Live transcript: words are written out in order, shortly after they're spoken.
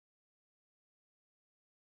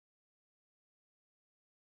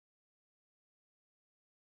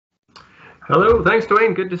Hello, thanks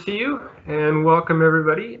Dwayne, good to see you, and welcome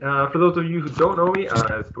everybody. For those of you who don't know me,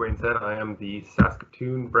 as Dwayne said, I am the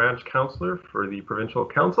Saskatoon Branch Councillor for the Provincial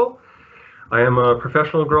Council. I am a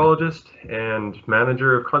professional agrologist and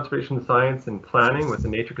manager of conservation science and planning with the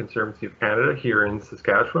Nature Conservancy of Canada here in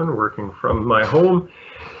Saskatchewan, working from my home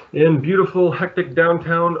in beautiful, hectic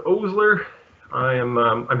downtown Osler.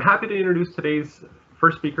 I'm happy to introduce today's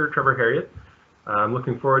first speaker, Trevor Harriott. I'm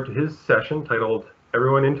looking forward to his session titled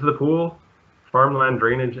Everyone into the Pool, Farmland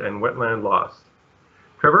Drainage and Wetland Loss.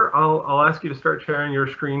 Trevor, I'll ask you to start sharing your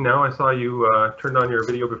screen now. I saw you turned on your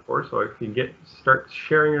video before, so if you start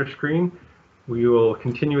sharing your screen, we will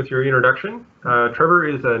continue with your introduction. Trevor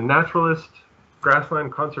is a naturalist,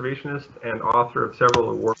 grassland conservationist, and author of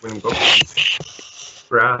several award-winning books,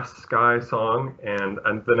 Grass, Sky, Song, and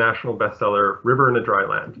the national bestseller River in a Dry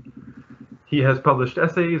Land. He has published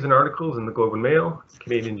essays and articles in the Globe and Mail,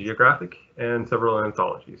 Canadian Geographic, and several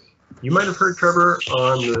anthologies. You might have heard Trevor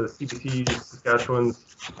on the CBC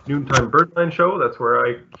Saskatchewan's Noontime Birdland show. That's where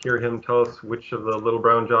I hear him tell us which of the little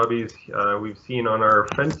brown jobbies we've seen on our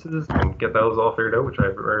fences and get those all figured out, which I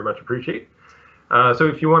very much appreciate. So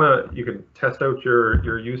if you want to, you can test out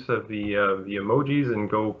your use of the emojis and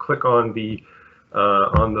go click on the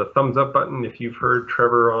thumbs up button if you've heard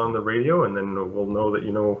Trevor on the radio, and then we'll know that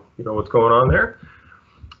you know what's going on there.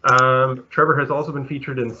 Trevor has also been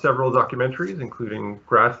featured in several documentaries, including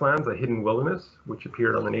Grasslands, A Hidden Wilderness, which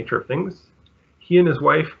appeared on The Nature of Things. He and his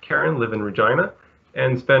wife, Karen, live in Regina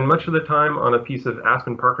and spend much of the time on a piece of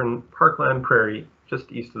aspen parkland prairie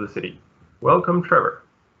just east of the city. Welcome, Trevor.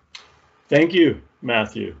 Thank you,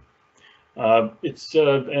 Matthew.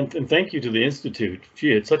 And thank you to the Institute.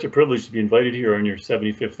 Gee, it's such a privilege to be invited here on your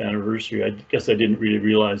 75th anniversary. I guess I didn't really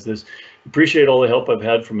realize this. Appreciate all the help I've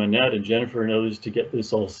had from Annette and Jennifer and others to get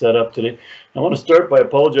this all set up today. I want to start by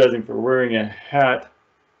apologizing for wearing a hat,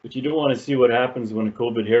 but you don't want to see what happens when a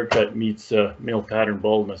COVID haircut meets male pattern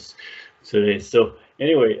baldness today. So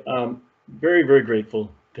anyway, very, very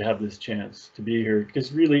grateful to have this chance to be here,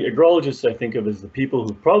 because really agrologists I think of as the people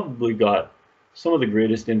who probably got some of the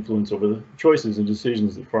greatest influence over the choices and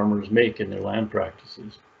decisions that farmers make in their land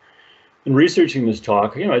practices. In researching this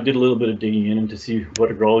talk, I did a little bit of digging in to see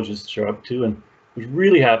what agrologists are up to, and was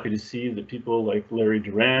really happy to see that people like Larry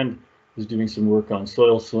Durand was doing some work on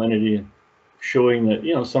soil salinity and showing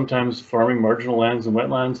that, sometimes farming marginal lands and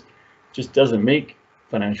wetlands just doesn't make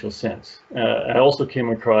financial sense. I also came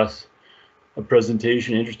across a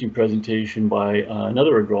presentation, interesting presentation by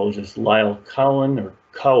another agrologist, Lyle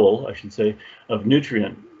Cowell, I should say, of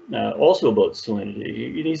Nutrient, also about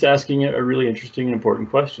salinity. He's asking a really interesting and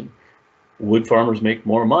important question. Would farmers make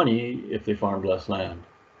more money if they farmed less land?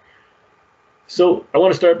 So I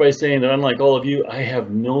want to start by saying that unlike all of you, I have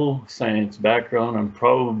no science background. I'm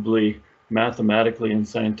probably mathematically and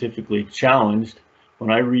scientifically challenged. When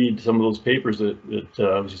I read some of those papers that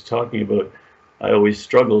I was just talking about, I always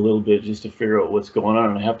struggle a little bit just to figure out what's going on.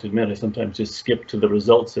 And I have to admit, I sometimes just skip to the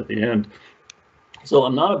results at the end. So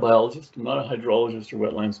I'm not a biologist, I'm not a hydrologist or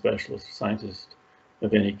wetland specialist or scientist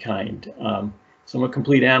of any kind. So I'm a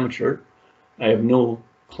complete amateur. I have no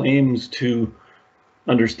claims to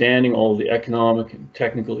understanding all the economic and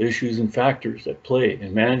technical issues and factors that play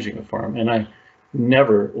in managing a farm. And I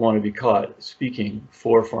never want to be caught speaking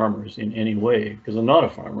for farmers in any way, because I'm not a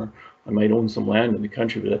farmer. I might own some land in the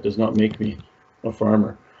country, but that does not make me a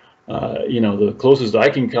farmer. The closest I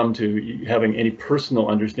can come to having any personal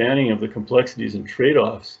understanding of the complexities and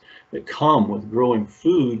trade-offs that come with growing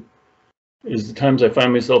food is the times I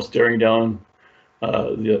find myself staring down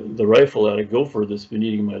the rifle at a gopher that's been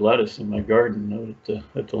eating my lettuce in my garden out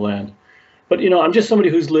at the land. But I'm just somebody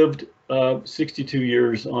who's lived 62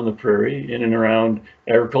 years on the prairie in and around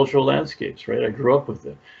agricultural landscapes, right? I grew up with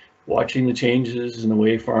it, watching the changes in the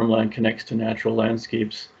way farmland connects to natural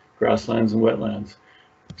landscapes, grasslands and wetlands.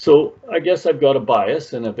 So I guess I've got a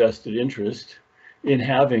bias and a vested interest in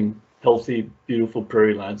having healthy, beautiful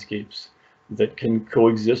prairie landscapes that can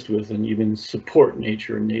coexist with and even support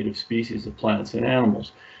nature and native species of plants and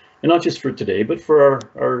animals. And not just for today, but for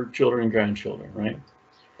our children and grandchildren, right?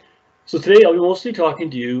 So today I'll be mostly talking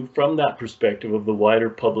to you from that perspective of the wider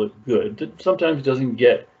public good that sometimes doesn't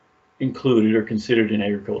get included or considered in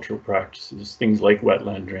agricultural practices, things like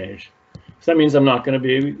wetland drainage. So that means I'm not going to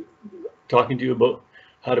be talking to you about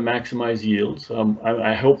how to maximize yields.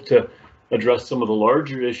 I hope to address some of the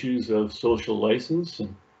larger issues of social license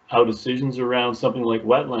and how decisions around something like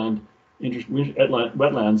wetlands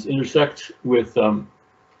intersect with all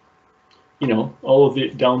of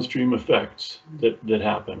the downstream effects that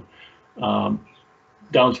happen.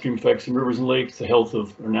 Downstream effects in rivers and lakes, the health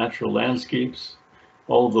of our natural landscapes,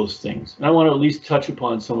 all of those things. And I want to at least touch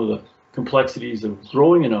upon some of complexities of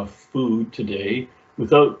growing enough food today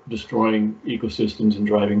without destroying ecosystems and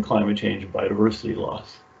driving climate change and biodiversity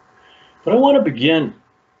loss. But I want to begin,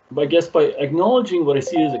 I guess, by acknowledging what I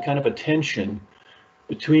see as a kind of a tension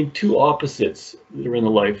between two opposites that are in the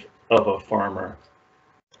life of a farmer.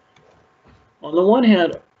 On the one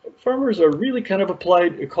hand, farmers are really kind of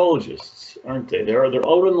applied ecologists, aren't they? They're out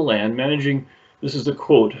on the land managing, this is a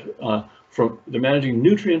quote, they're managing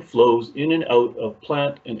nutrient flows in and out of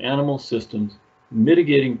plant and animal systems,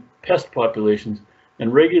 mitigating pest populations,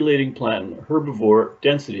 and regulating plant and herbivore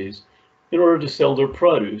densities in order to sell their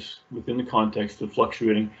produce within the context of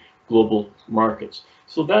fluctuating global markets.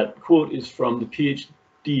 So that quote is from the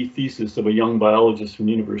PhD thesis of a young biologist from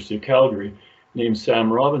the University of Calgary named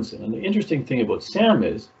Sam Robinson. And the interesting thing about Sam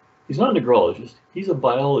is he's not an agrologist, he's a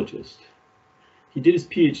biologist. He did his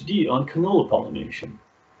PhD on canola pollination.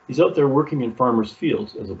 He's out there working in farmers'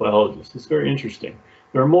 fields as a biologist. It's very interesting.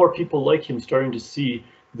 There are more people like him starting to see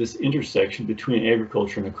this intersection between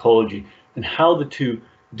agriculture and ecology and how the two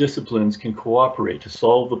disciplines can cooperate to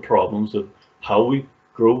solve the problems of how we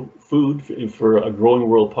grow food for a growing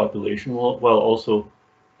world population while also,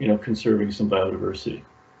 conserving some biodiversity.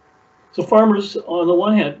 So farmers, on the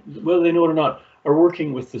one hand, whether they know it or not, are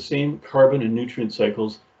working with the same carbon and nutrient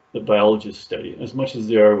cycles that biologists study, as much as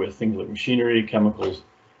they are with things like machinery, chemicals,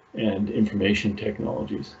 and information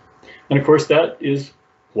technologies. And of course, that is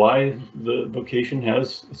why the vocation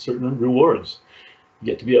has certain rewards. You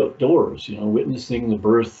get to be outdoors, witnessing the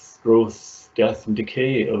birth, growth, death, and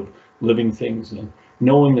decay of living things, and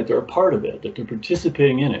knowing that they're a part of it, that they're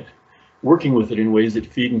participating in it, working with it in ways that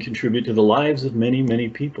feed and contribute to the lives of many, many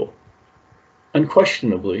people.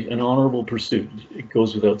 Unquestionably, an honorable pursuit, it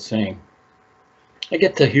goes without saying. I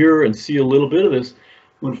get to hear and see a little bit of this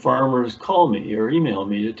when farmers call me or email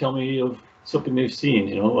me to tell me of something they've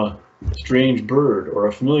seen, a strange bird or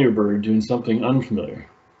a familiar bird doing something unfamiliar.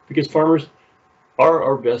 Because farmers are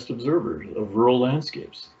our best observers of rural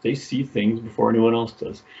landscapes. They see things before anyone else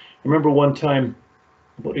does. I remember one time,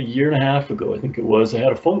 about a year and a half ago, I think it was, I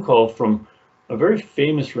had a phone call from a very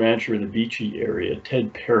famous rancher in the Beachy area,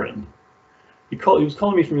 Ted Perrin. He was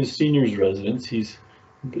calling me from his seniors residence. He's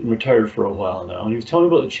been retired for a while now, and he was telling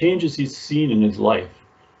me about the changes he's seen in his life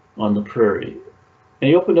on the prairie. And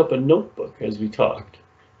he opened up a notebook as we talked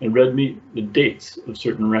and read me the dates of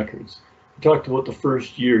certain records. He talked about the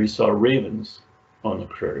first year he saw ravens on the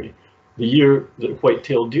prairie, the year that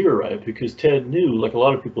white-tailed deer arrived, because Ted knew, like a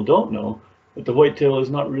lot of people don't know, that the whitetail is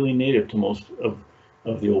not really native to most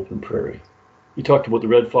of the open prairie. He talked about the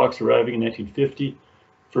red fox arriving in 1950,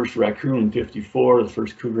 first raccoon in 54, the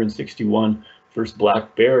first cougar in 61, first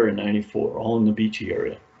black bear in 94, all in the Beachy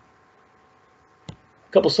area.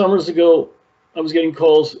 A couple summers ago, I was getting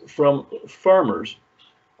calls from farmers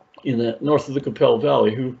in the north of the Qu'Appelle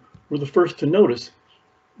Valley who were the first to notice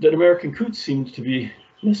that American coots seemed to be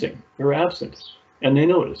missing or absent, and they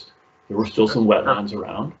noticed there were still some wetlands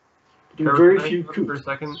around. There were very few coots. For a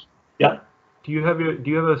second. Yeah. Do you have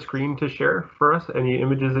a screen to share for us? Any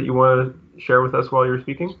images that you want to share with us while you're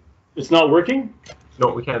speaking? It's not working? No,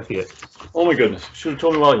 we can't see it. Oh my goodness! Should have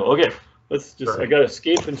told me a while ago. Okay, let's just. Sure. I gotta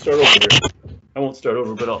escape and start over here. I won't start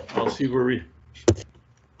over, but I'll see where we.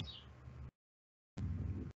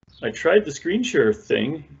 I tried the screen share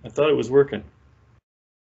thing. I thought it was working.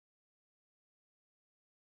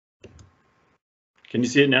 Can you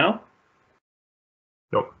see it now?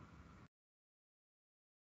 Nope.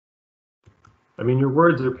 I mean, your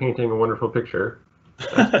words are painting a wonderful picture.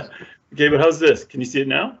 Okay, but how's this? Can you see it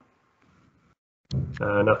now?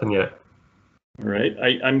 Nothing yet. All right,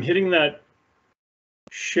 I'm hitting that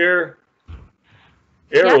share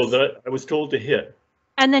arrow that I was told to hit.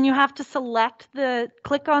 And then you have to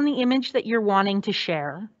click on the image that you're wanting to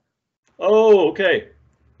share. Oh, okay.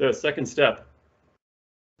 The second step.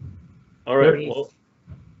 All right. Well,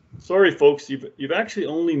 sorry, folks. You've actually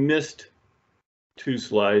only missed 2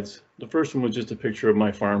 slides. The first one was just a picture of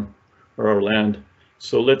my farm or our land.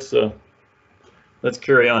 So let's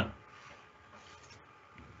carry on.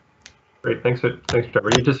 Great. Thanks, Trevor.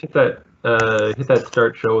 You just hit that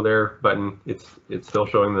start show there button. It's still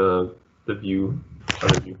showing the view.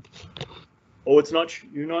 Other view. Oh, it's not.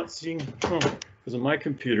 You're not seeing. Because on my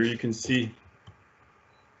computer you can see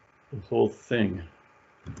the whole thing.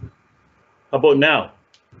 How about now?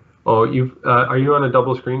 Oh, are you on a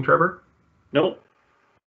double screen, Trevor? Nope.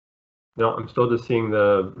 No, I'm still just seeing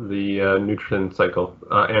the nutrient cycle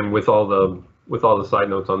and with all the side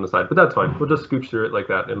notes on the side. But that's fine. We'll just scooch through it like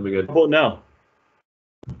that. It'll be good. How about now?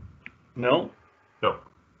 No. No,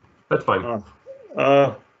 that's fine.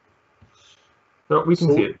 No, we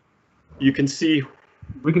can see it. You can see.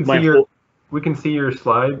 We can see your. we can see your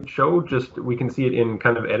slideshow. Just we can see it in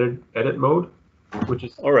kind of edit mode, which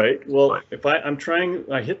is all right. Well, fine. if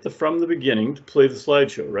I hit the from the beginning to play the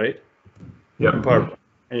slideshow, right? Yeah. PowerPoint,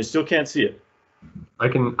 and you still can't see it. I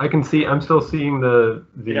can see. I'm still seeing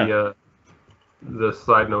the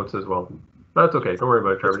slide notes as well. That's okay. Don't worry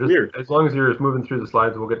about it, Trevor. That's weird. As long as you're moving through the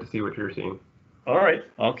slides, we'll get to see what you're seeing. All right,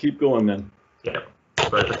 I'll keep going then. Yeah.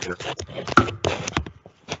 Sorry for interrupting.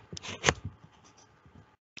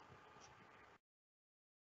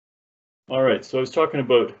 All right, so I was talking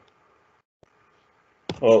about,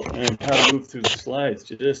 and how to move through the slides.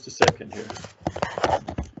 Just a second here.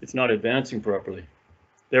 It's not advancing properly.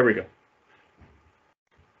 There we go.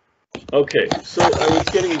 Okay, so I was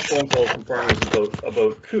getting phone calls from farmers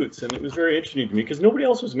about coots, and it was very interesting to me because nobody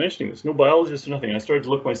else was mentioning this, no biologists or nothing. I started to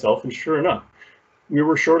look myself, and sure enough, we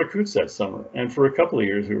were short of coots that summer, and for a couple of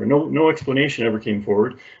years, we were no explanation ever came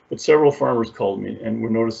forward, but several farmers called me and were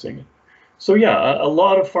noticing it. So yeah, a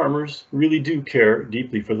lot of farmers really do care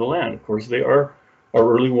deeply for the land. Of course, they are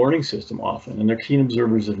our early warning system often, and they're keen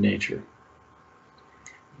observers of nature.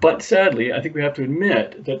 But sadly, I think we have to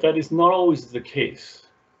admit that that is not always the case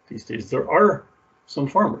these days. There are some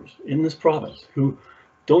farmers in this province who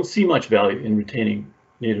don't see much value in retaining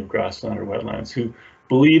native grassland or wetlands, who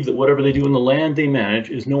believe that whatever they do in the land they manage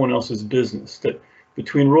is no one else's business, that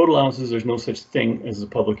between road allowances there's no such thing as the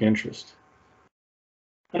public interest.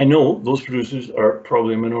 I know those producers are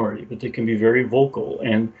probably a minority, but they can be very vocal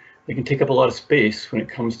and they can take up a lot of space when it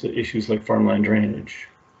comes to issues like farmland drainage.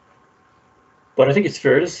 But I think it's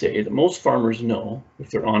fair to say that most farmers know, if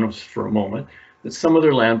they're honest for a moment, that some of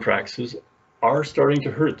their land practices are starting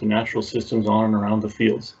to hurt the natural systems on and around the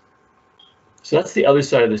fields. So that's the other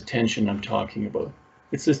side of this tension I'm talking about.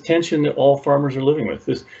 It's this tension that all farmers are living with,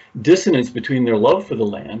 this dissonance between their love for the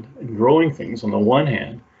land and growing things on the one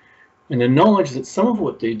hand, and the knowledge that some of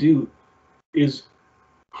what they do is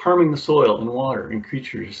harming the soil and water and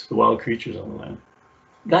creatures, the wild creatures on the land.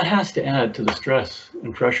 That has to add to the stress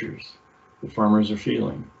and pressures that farmers are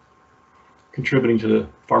feeling, contributing to the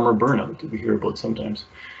farmer burnout that we hear about sometimes.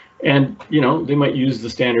 And, you know, they might use the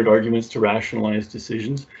standard arguments to rationalize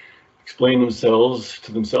decisions, explain themselves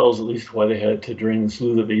to themselves at least why they had to drain the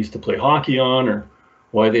slough that they used to play hockey on, or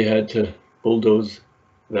why they had to bulldoze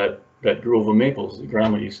that grove of maples that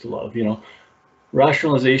grandma used to love. You know,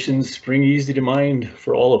 rationalizations spring easy to mind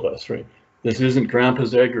for all of us, right? This isn't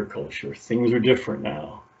grandpa's agriculture. Things are different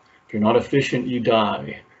now. If you're not efficient, you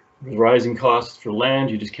die. With rising costs for land,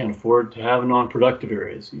 you just can't afford to have non-productive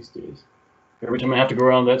areas these days. Every time I have to go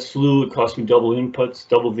around that slough, it costs me double the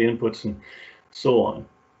inputs, and so on.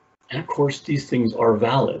 And of course, these things are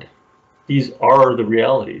valid. These are the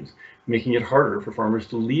realities, making it harder for farmers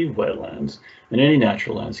to leave wetlands and any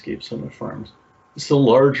natural landscapes on their farms. It's the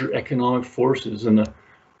larger economic forces and the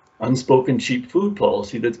unspoken cheap food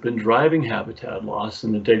policy that's been driving habitat loss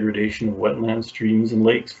and the degradation of wetlands, streams, and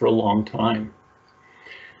lakes for a long time.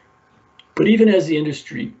 But even as the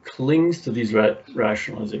industry clings to these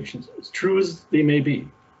rationalizations, as true as they may be,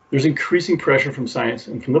 there's increasing pressure from science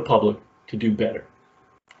and from the public to do better.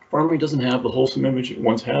 Farming doesn't have the wholesome image it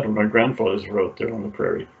once had when our grandfathers were out there on the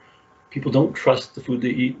prairie. People don't trust the food they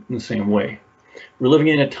eat in the same way. We're living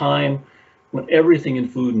in a time when everything in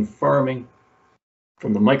food and farming,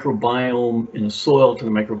 from the microbiome in the soil to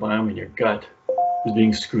the microbiome in your gut, is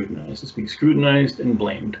being scrutinized. It's being scrutinized and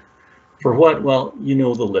blamed. For what? Well, you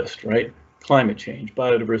know the list, right? Climate change,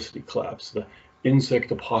 biodiversity collapse, the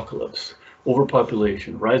insect apocalypse,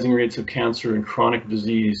 overpopulation, rising rates of cancer and chronic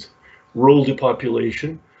disease, rural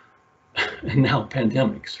depopulation, and now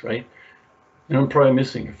pandemics, right? And I'm probably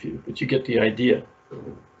missing a few, but you get the idea.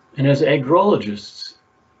 And as agrologists,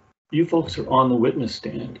 you folks are on the witness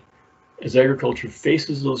stand as agriculture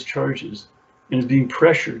faces those charges and is being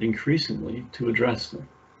pressured increasingly to address them.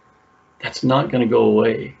 That's not going to go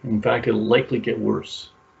away. In fact, it'll likely get worse.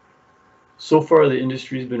 So far, the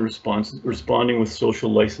industry has been responding with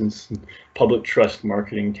social license and public trust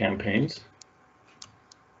marketing campaigns.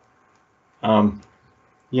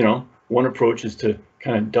 You know, one approach is to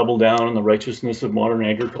kind of double down on the righteousness of modern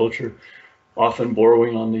agriculture, often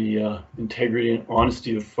borrowing on the integrity and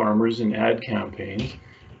honesty of farmers in ad campaigns,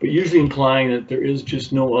 but usually implying that there is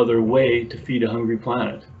just no other way to feed a hungry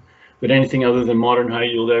planet. That anything other than modern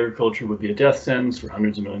high-yield agriculture would be a death sentence for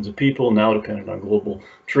hundreds of millions of people, now dependent on global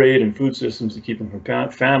trade and food systems to keep them from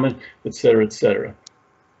famine, et cetera, et cetera.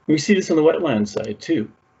 We see this on the wetland side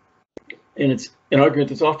too. And it's an argument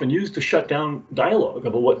that's often used to shut down dialogue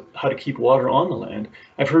about how to keep water on the land.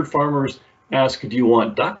 I've heard farmers ask, do you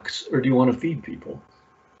want ducks or do you want to feed people?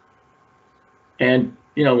 And,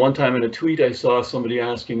 you know, one time in a tweet I saw somebody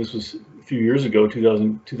asking, this was a few years ago,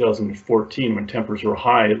 2014, when temperatures were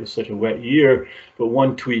high. It was such a wet year. But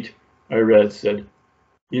one tweet I read said,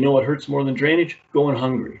 "You know what hurts more than drainage? Going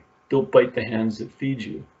hungry. Don't bite the hands that feed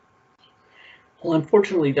you." Well,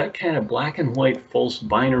 unfortunately, that kind of black and white false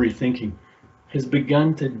binary thinking has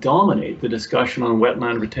begun to dominate the discussion on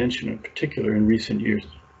wetland retention, in particular in recent years.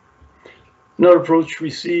 Another approach we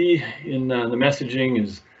see in the messaging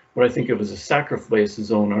is what I think of as a sacrifice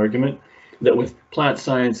zone argument, that with plant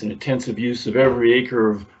science and intensive use of every acre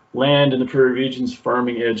of land in the prairie regions,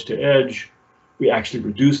 farming edge to edge, we actually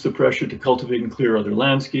reduce the pressure to cultivate and clear other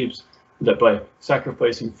landscapes, that by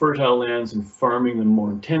sacrificing fertile lands and farming them more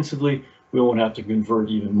intensively, we won't have to convert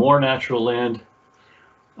even more natural land.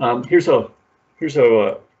 Here's how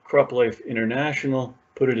CropLife International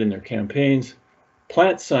put it in their campaigns.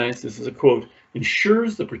 Plant science, this is a quote,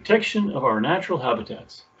 ensures the protection of our natural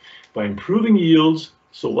habitats by improving yields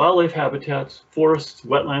so wildlife habitats, forests,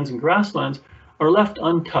 wetlands, and grasslands are left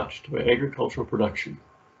untouched by agricultural production.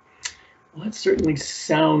 Well, that certainly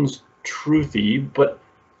sounds truthy, but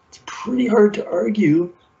it's pretty hard to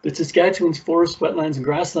argue that Saskatchewan's forests, wetlands, and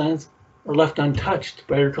grasslands are left untouched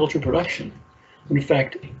by agricultural production. In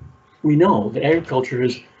fact, we know that agriculture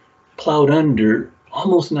has plowed under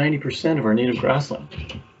almost 90% of our native grassland,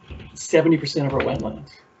 70% of our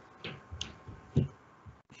wetlands.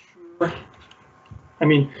 I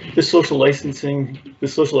mean, this social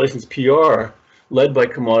license PR, led by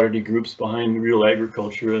commodity groups behind Real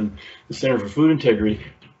Agriculture and the Center for Food Integrity,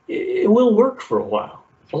 it will work for a while.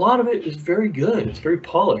 A lot of it is very good. It's very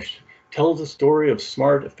polished. Tells a story of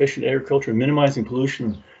smart, efficient agriculture, minimizing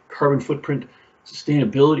pollution, carbon footprint,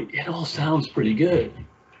 sustainability. It all sounds pretty good.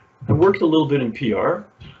 I worked a little bit in PR,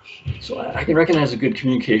 so I can recognize a good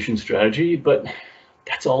communication strategy, but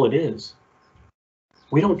that's all it is.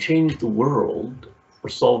 We don't change the world or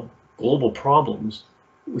solve global problems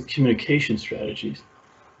with communication strategies.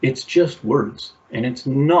 It's just words, and it's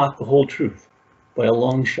not the whole truth by a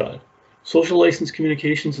long shot. Social license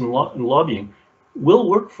communications and lobbying will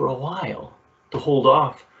work for a while to hold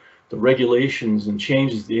off the regulations and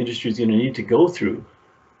changes the industry is going to need to go through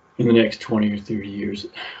in the next 20 or 30 years,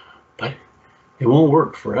 but it won't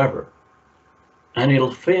work forever. And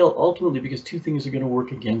it'll fail ultimately because two things are going to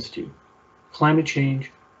work against you: climate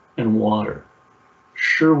change and water.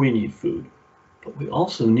 Sure, we need food, but we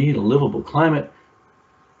also need a livable climate,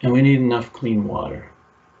 and we need enough clean water.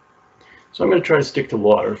 So I'm going to try to stick to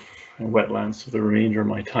water and wetlands for the remainder of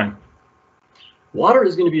my time. Water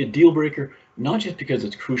is going to be a deal breaker, not just because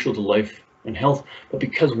it's crucial to life and health, but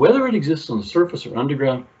because whether it exists on the surface or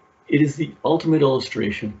underground, it is the ultimate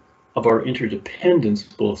illustration of our interdependence,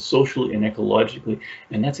 both socially and ecologically.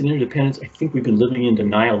 And that's an interdependence I think we've been living in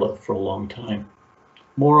denial of for a long time.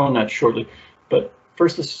 More on that shortly. But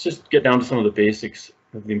first, let's just get down to some of the basics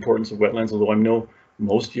of the importance of wetlands, although I know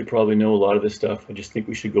most of you probably know a lot of this stuff. I just think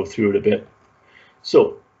we should go through it a bit.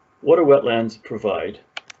 So, what do wetlands provide?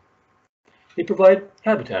 They provide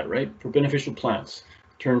habitat, right, for beneficial plants.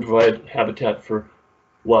 In turn, provide habitat for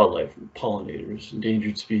wildlife, pollinators,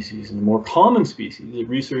 endangered species, and the more common species that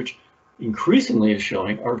research increasingly is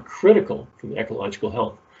showing are critical for the ecological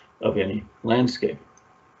health of any landscape.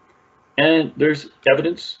 And there's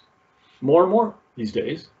evidence more and more these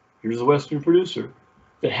days, here's a Western producer,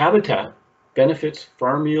 that habitat benefits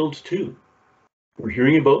farm yields too. We're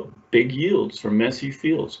hearing about big yields from messy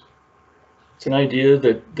fields. It's an idea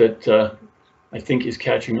that I think is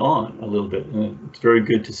catching on a little bit, and it's very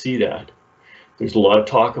good to see that. There's a lot of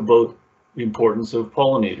talk about the importance of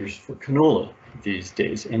pollinators for canola these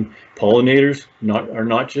days, and pollinators are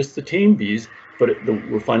not just the tame bees, but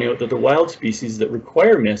we're finding out that the wild species that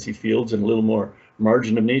require messy fields and a little more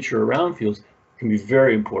margin of nature around fields can be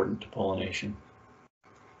very important to pollination.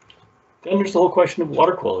 Then there's the whole question of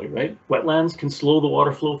water quality, right? Wetlands can slow the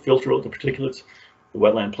water flow, filter out the particulates. The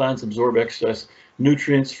wetland plants absorb excess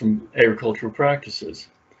nutrients from agricultural practices.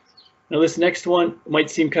 Now this next one might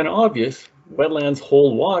seem kind of obvious. Wetlands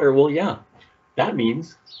hold water. Well, yeah, that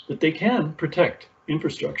means that they can protect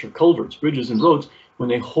infrastructure, culverts, bridges, and roads when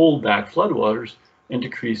they hold back floodwaters and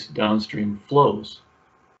decrease downstream flows.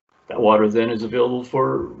 That water then is available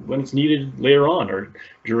for when it's needed later on or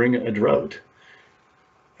during a drought.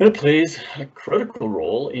 And it plays a critical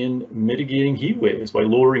role in mitigating heat waves by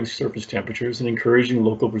lowering surface temperatures and encouraging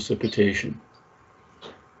local precipitation.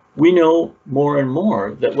 We know more and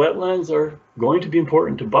more that wetlands are going to be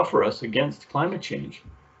important to buffer us against climate change,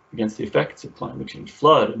 against the effects of climate change,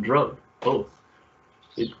 flood and drought, both.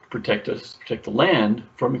 They protect the land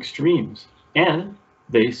from extremes, and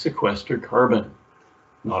they sequester carbon.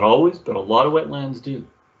 Not always, but a lot of wetlands do.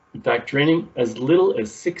 In fact, draining as little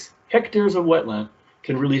as 6 hectares of wetland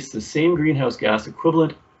can release the same greenhouse gas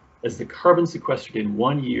equivalent as the carbon sequestered in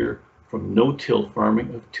 1 year from no-till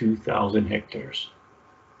farming of 2,000 hectares.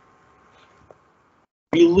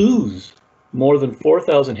 We lose more than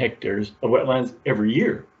 4,000 hectares of wetlands every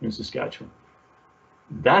year in Saskatchewan.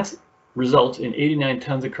 That results in 89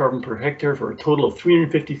 tons of carbon per hectare for a total of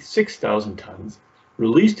 356,000 tons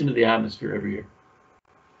released into the atmosphere every year.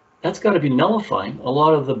 That's got to be nullifying a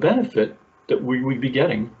lot of the benefit that we would be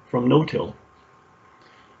getting from no-till.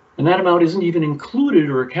 And that amount isn't even included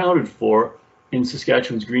or accounted for in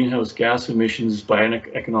Saskatchewan's greenhouse gas emissions by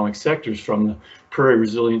economic sectors from the Prairie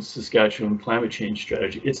Resilient Saskatchewan Climate Change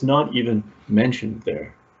Strategy. It's not even mentioned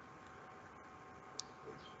there.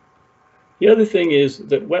 The other thing is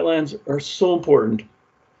that wetlands are so important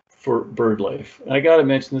for bird life. And I got to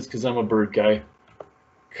mention this because I'm a bird guy.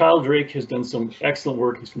 Kyle Drake has done some excellent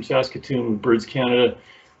work. He's from Saskatoon with Birds Canada.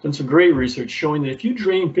 Done some great research showing that if you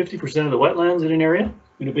drain 50% of the wetlands in an area,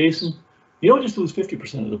 in a basin, you don't just lose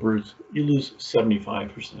 50% of the birds, you lose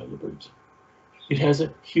 75% of the birds. It has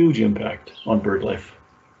a huge impact on bird life.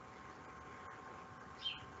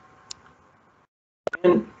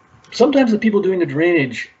 And sometimes the people doing the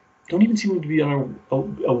drainage don't even seem to be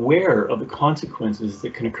aware of the consequences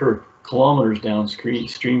that can occur kilometers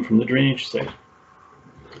downstream from the drainage site.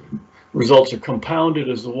 Results are compounded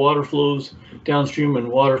as the water flows downstream and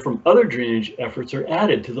water from other drainage efforts are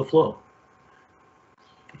added to the flow.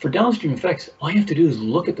 For downstream effects, all you have to do is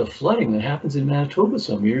look at the flooding that happens in Manitoba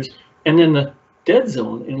some years, and then the dead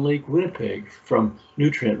zone in Lake Winnipeg from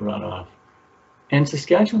nutrient runoff. And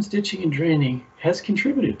Saskatchewan's ditching and draining has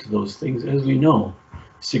contributed to those things, as we know,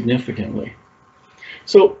 significantly.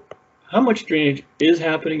 So how much drainage is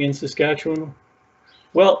happening in Saskatchewan?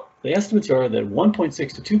 Well, the estimates are that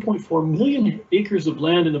 1.6 to 2.4 million acres of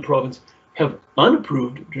land in the province have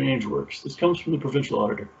unapproved drainage works. This comes from the provincial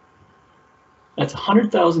auditor. That's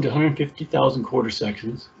 100,000 to 150,000 quarter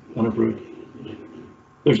sections unapproved.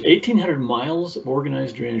 There's 1,800 miles of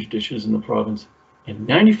organized drainage ditches in the province, and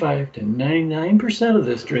 95 to 99% of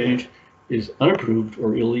this drainage is unapproved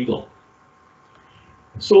or illegal.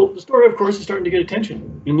 So the story, of course, is starting to get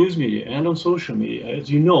attention in news media and on social media. As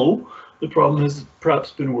you know, the problem has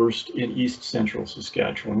perhaps been worst in east central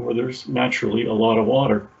Saskatchewan, where there's naturally a lot of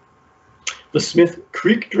water. The Smith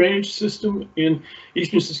Creek drainage system in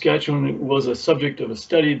eastern Saskatchewan was a subject of a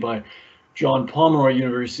study by John Pomeroy,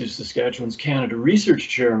 University of Saskatchewan's Canada Research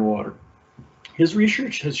Chair in Water. His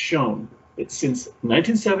research has shown that since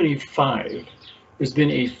 1975, there's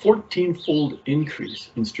been a 14-fold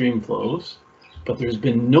increase in stream flows, but there's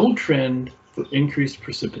been no trend for increased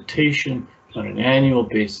precipitation on an annual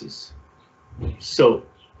basis. So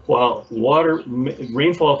while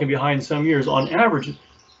rainfall can be high in some years, on average,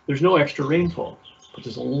 there's no extra rainfall, but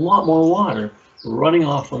there's a lot more water running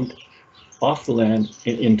off the land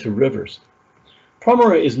and into rivers.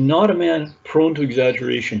 Pomeroy is not a man prone to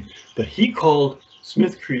exaggeration, but he called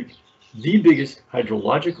Smith Creek the biggest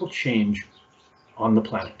hydrological change on the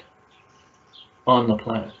planet. On the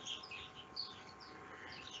planet.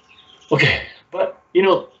 Okay, but you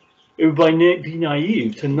know, it would be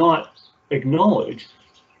naive to not acknowledge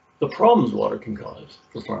the problems water can cause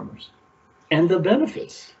for farmers and the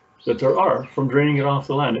benefits that there are from draining it off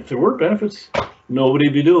the land. If there weren't benefits, nobody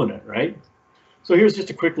would be doing it, right? So here's just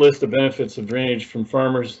a quick list of benefits of drainage from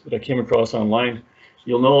farmers that I came across online.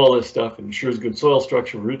 You'll know all this stuff. It ensures good soil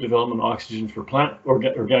structure, root development, oxygen for plant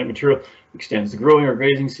organic material, extends the growing or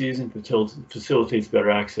grazing season, facilitates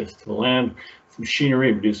better access to the land.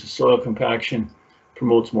 Machinery reduces soil compaction,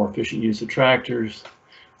 promotes more efficient use of tractors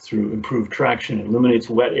through improved traction, it eliminates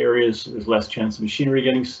wet areas, so there's less chance of machinery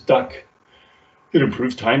getting stuck. It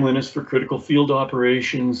improves timeliness for critical field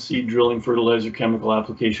operations, seed drilling, fertilizer, chemical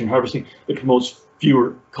application, harvesting. It promotes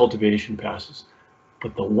fewer cultivation passes.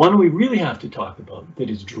 But the one we really have to talk about that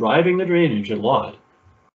is driving the drainage a lot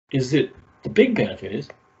is that the big benefit is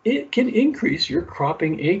it can increase your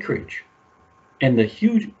cropping acreage. And the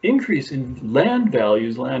huge increase in land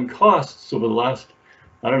values, land costs over the last,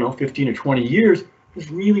 15 or 20 years has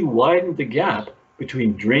really widened the gap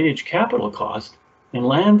between drainage capital cost and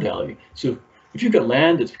land value. So if you've got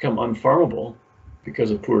land that's become unfarmable because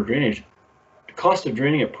of poor drainage, the cost of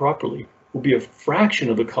draining it properly will be a fraction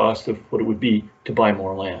of the cost of what it would be to buy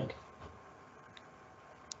more land.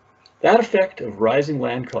 That effect of rising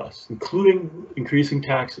land costs, including increasing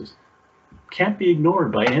taxes, can't be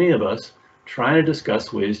ignored by any of us trying to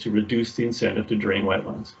discuss ways to reduce the incentive to drain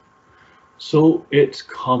wetlands. So it's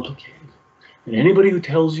complicated. And anybody who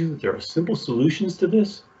tells you that there are simple solutions to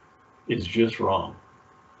this is just wrong.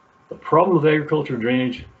 The problem of agricultural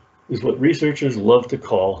drainage is what researchers love to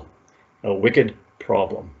call a wicked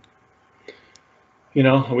problem. You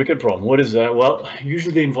know, a wicked problem. What is that? Well,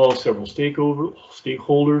 usually they involve several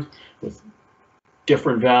stakeholders with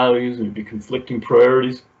different values, maybe conflicting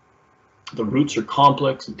priorities. The roots are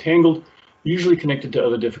complex and tangled, usually connected to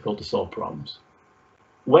other difficult to solve problems.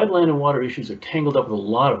 Wetland and water issues are tangled up with a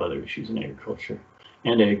lot of other issues in agriculture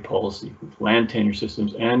and ag policy, with land tenure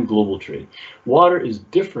systems and global trade. Water is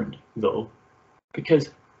different, though,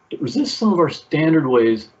 because it resists some of our standard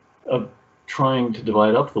ways of trying to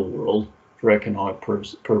divide up the world for economic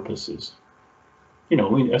purposes. You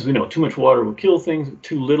know, as we know, too much water will kill things,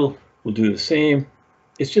 too little will do the same.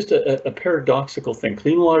 It's just a paradoxical thing.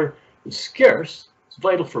 Clean water is scarce, it's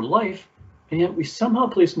vital for life, and yet we somehow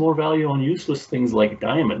place more value on useless things like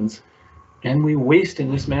diamonds, and we waste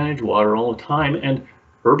and mismanage water all the time, and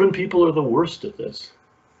urban people are the worst at this.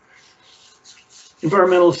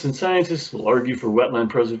 Environmentalists and scientists will argue for wetland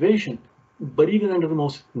preservation, but even under the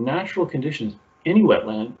most natural conditions, any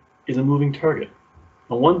wetland is a moving target.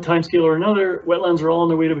 On one time scale or another, wetlands are all on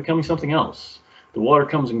their way to becoming something else. The water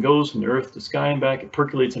comes and goes from the earth to sky and back. It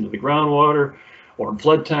percolates into the groundwater, or in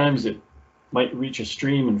flood times, it might reach a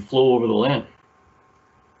stream and flow over the land.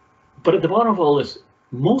 But at the bottom of all this,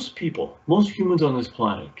 most people, most humans on this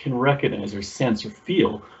planet can recognize or sense or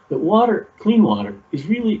feel that water, clean water, is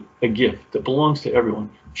really a gift that belongs to everyone,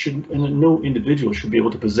 and that no individual should be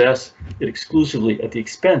able to possess it exclusively at the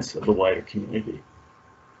expense of the wider community.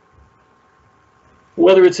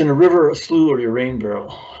 Whether it's in a river, a slough, or your rain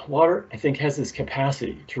barrel, water, I think, has this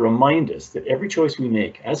capacity to remind us that every choice we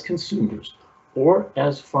make as consumers or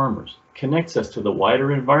as farmers connects us to the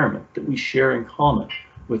wider environment that we share in common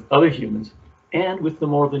with other humans and with the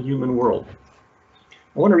more than human world.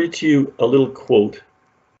 I want to read to you a little quote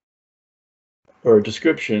or a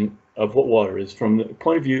description of what water is from the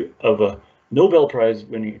point of view of a Nobel Prize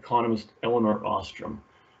winning economist, Elinor Ostrom.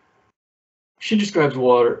 She describes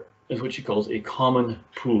water as what she calls a common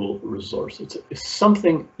pool resource. It's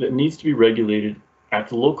something that needs to be regulated at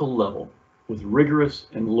the local level with rigorous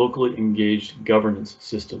and locally engaged governance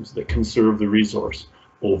systems that conserve the resource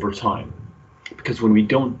over time. Because when we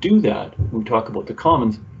don't do that, when we talk about the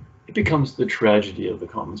commons, it becomes the tragedy of the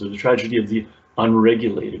commons, or the tragedy of the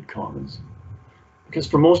unregulated commons. Because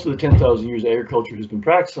for most of the 10,000 years agriculture has been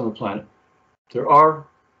practiced on the planet, there are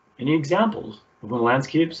any examples of when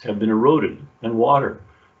landscapes have been eroded and water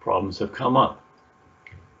problems have come up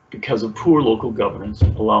because of poor local governance,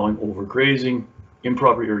 allowing overgrazing,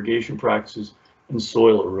 improper irrigation practices, and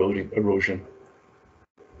soil erosion.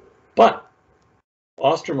 But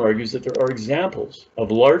Ostrom argues that there are examples of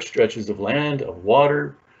large stretches of land, of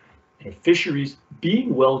water, and of fisheries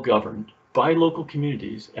being well governed by local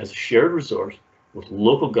communities as a shared resource with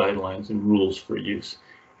local guidelines and rules for use.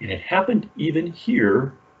 And it happened even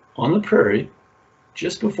here on the prairie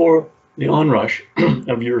just before the onrush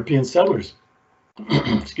of European settlers.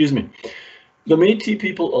 Excuse me. The Métis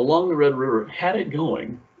people along the Red River had it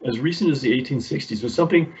going as recent as the 1860s with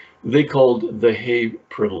something they called the hay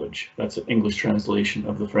privilege. That's an English translation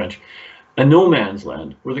of the French. A no man's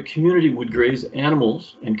land where the community would graze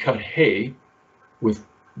animals and cut hay with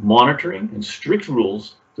monitoring and strict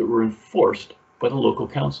rules that were enforced by the local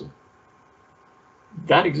council.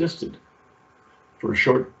 That existed for a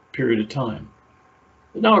short period of time.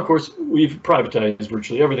 But now, of course, we've privatized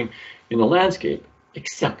virtually everything in the landscape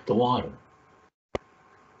except the water.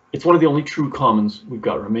 It's one of the only true commons we've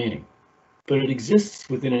got remaining, but it exists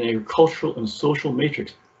within an agricultural and social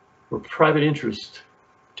matrix where private interest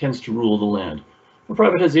tends to rule the land. Well,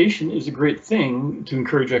 privatization is a great thing to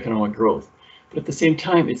encourage economic growth, but at the same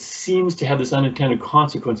time, it seems to have this unintended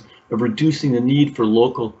consequence of reducing the need for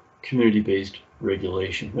local community-based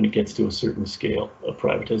regulation when it gets to a certain scale of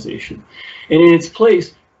privatization. And in its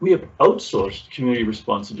place, we have outsourced community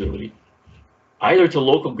responsibility either to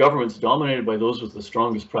local governments dominated by those with the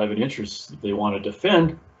strongest private interests that they want to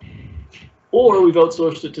defend, or we've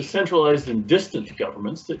outsourced it to centralized and distant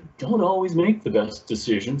governments that don't always make the best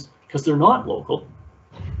decisions because they're not local,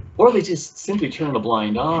 or they just simply turn a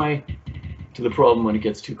blind eye to the problem when it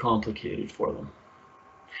gets too complicated for them.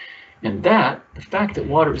 And that, the fact that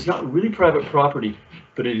water is not really private property,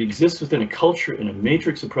 but it exists within a culture in a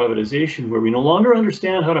matrix of privatization where we no longer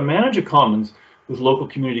understand how to manage a commons with local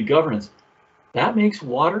community governance, that makes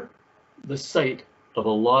water the site of a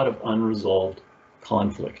lot of unresolved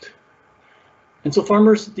conflict. And so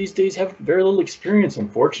farmers these days have very little experience,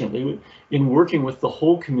 unfortunately, in working with the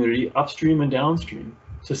whole community upstream and downstream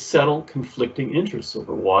to settle conflicting interests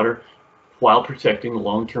over water while protecting the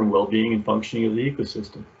long-term well-being and functioning of the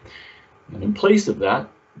ecosystem. And in place of that,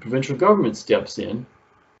 the provincial government steps in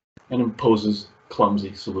and imposes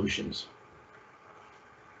clumsy solutions.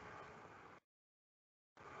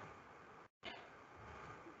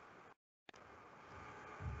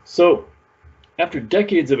 So after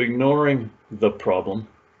decades of ignoring the problem,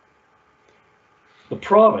 the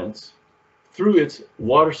province, through its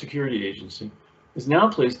Water Security Agency, has now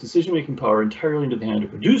placed decision-making power entirely into the hand of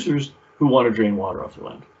producers who want to drain water off the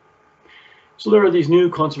land. So there are these new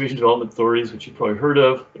conservation development authorities, which you've probably heard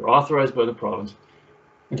of. They're authorized by the province.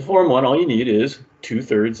 And to form one, all you need is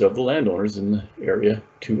 2/3 of the landowners in the area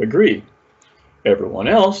to agree. Everyone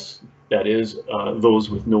else, that is, those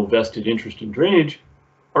with no vested interest in drainage,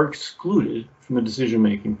 are excluded from the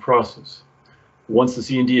decision-making process. Once the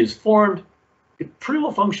C&D is formed, it pretty well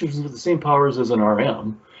functions with the same powers as an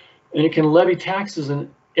RM, and it can levy taxes on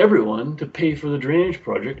everyone to pay for the drainage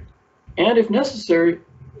project, and if necessary,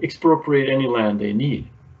 expropriate any land they need.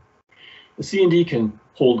 The C&D can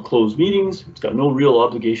hold closed meetings. It's got no real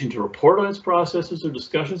obligation to report on its processes or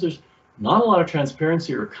discussions. There's not a lot of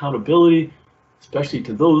transparency or accountability, especially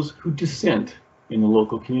to those who dissent in the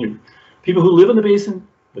local community. People who live in the basin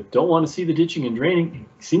but don't want to see the ditching and draining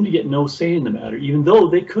seem to get no say in the matter, even though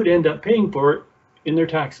they could end up paying for it in their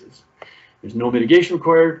taxes. There's no mitigation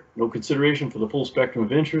required, no consideration for the full spectrum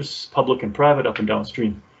of interests, public and private, up and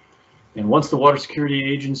downstream. And once the Water Security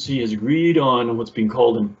Agency has agreed on what's being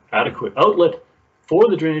called an adequate outlet for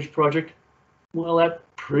the drainage project, well, that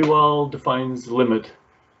pretty well defines the limit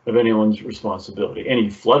of anyone's responsibility. Any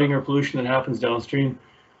flooding or pollution that happens downstream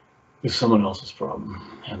is someone else's problem.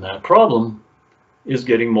 And that problem is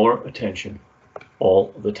getting more attention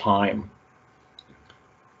all the time.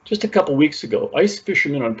 Just a couple weeks ago, ice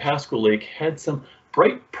fishermen on Pasco Lake had some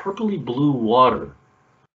bright purpley blue water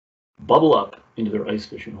bubble up into their ice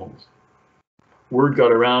fishing holes. Word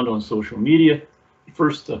got around on social media.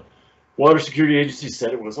 First, the Water Security Agency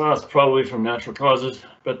said it was it's probably from natural causes,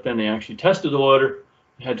 but then they actually tested the water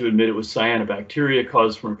and had to admit it was cyanobacteria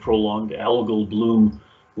caused from a prolonged algal bloom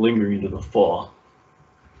lingering into the fall.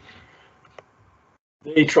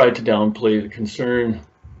 They tried to downplay the concern.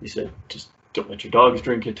 They said, just don't let your dogs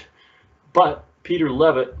drink it. But Peter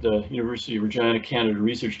Levitt, the University of Regina Canada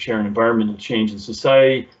Research Chair in Environmental Change and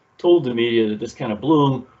Society, told the media that this kind of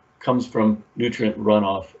bloom comes from nutrient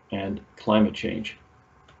runoff and climate change.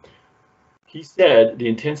 He said the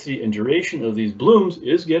intensity and duration of these blooms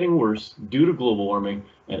is getting worse due to global warming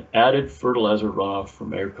and added fertilizer runoff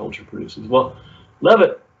from agriculture producers. Well,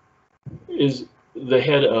 Levitt is the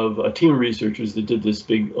head of a team of researchers that did this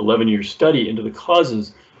big 11-year study into the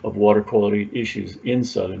causes of water quality issues in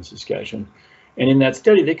southern Saskatchewan. And in that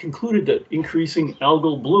study, they concluded that increasing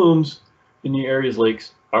algal blooms in the area's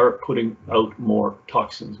lakes are putting out more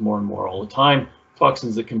toxins, more and more all the time,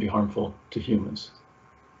 toxins that can be harmful to humans.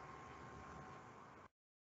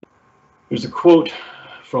 There's a quote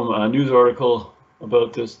from a news article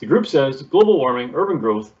about this. The group says global warming, urban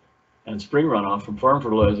growth, and spring runoff from farm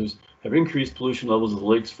fertilizers have increased pollution levels of the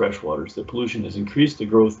lake's freshwaters. The pollution has increased the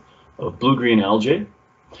growth of blue-green algae,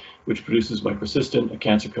 which produces microcystin, a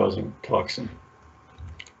cancer-causing toxin.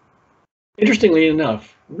 Interestingly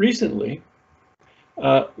enough, recently,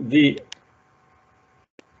 the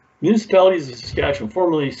municipalities of Saskatchewan,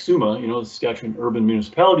 formerly SUMA, the Saskatchewan Urban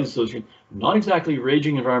Municipalities Association, not exactly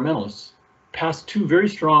raging environmentalists, passed two very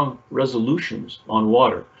strong resolutions on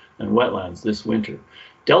water and wetlands this winter.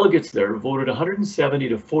 Delegates there voted 170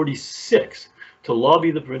 to 46 to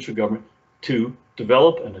lobby the provincial government to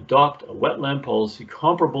develop and adopt a wetland policy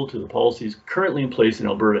comparable to the policies currently in place in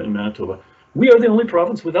Alberta and Manitoba. We are the only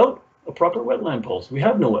province without a proper wetland policy. We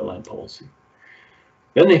have no wetland policy.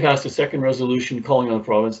 Then they passed a second resolution calling on the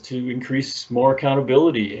province to increase more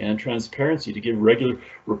accountability and transparency, to give regular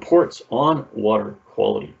reports on water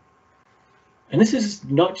quality. And this is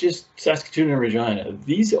not just Saskatoon and Regina.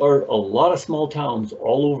 These are a lot of small towns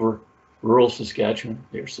all over rural Saskatchewan.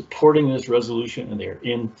 They're supporting this resolution and they're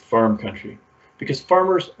in farm country because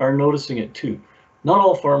farmers are noticing it too. Not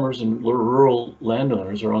all farmers and rural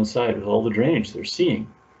landowners are on side with all the drainage they're seeing.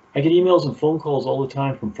 I get emails and phone calls all the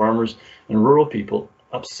time from farmers and rural people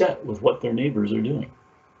upset with what their neighbors are doing.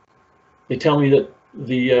 They tell me that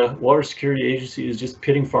the Water Security Agency is just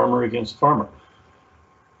pitting farmer against farmer.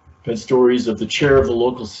 I've had stories of the chair of the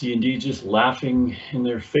local C&D just laughing in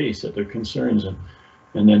their face at their concerns and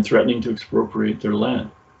then threatening to expropriate their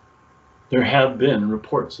land. There have been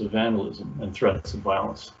reports of vandalism and threats of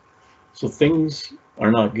violence. So things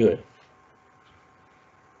are not good.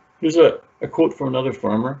 Here's a quote from another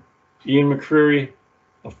farmer. Ian McCreary,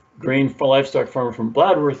 a grain livestock farmer from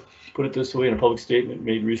Bladworth, put it this way in a public statement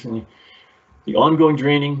made recently. The ongoing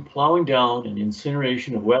draining, plowing down, and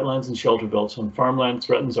incineration of wetlands and shelter belts on farmland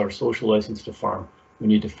threatens our social license to farm. We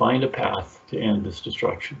need to find a path to end this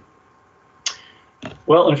destruction.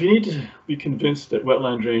 Well, and if you need to be convinced that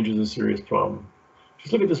wetland drainage is a serious problem,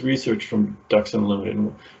 Just look at this research from Ducks Unlimited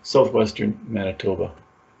in southwestern Manitoba.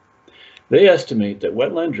 They estimate that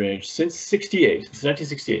wetland drainage since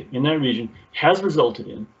 1968, in that region has resulted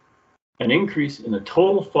in an increase in the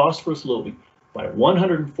total phosphorus loading by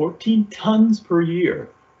 114 tons per year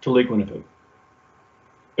to Lake Winnipeg.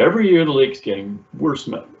 Every year the lake's getting worse,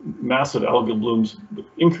 massive algal blooms,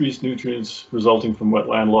 increased nutrients resulting from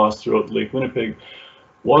wetland loss throughout Lake Winnipeg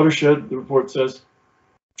watershed, the report says.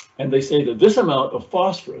 And they say that this amount of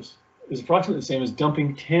phosphorus is approximately the same as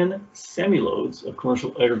dumping 10 semi-loads of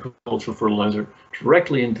commercial agricultural fertilizer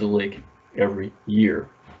directly into the lake every year.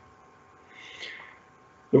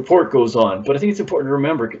 The report goes on, but I think it's important to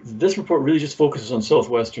remember this report really just focuses on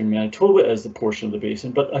southwestern Manitoba as the portion of the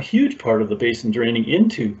basin, but a huge part of the basin draining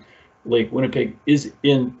into Lake Winnipeg is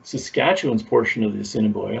in Saskatchewan's portion of the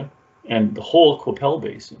Assiniboia and the whole Qu'Appelle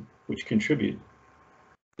Basin, which contribute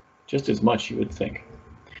just as much, you would think.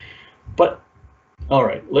 But all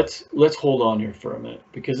right, let's hold on here for a minute,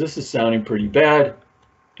 because this is sounding pretty bad,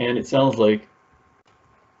 and it sounds like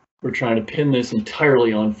we're trying to pin this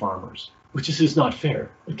entirely on farmers, which is just not fair.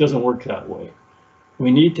 It doesn't work that way.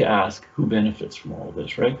 We need to ask who benefits from all of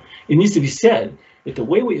this, right? It needs to be said that the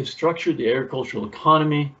way we have structured the agricultural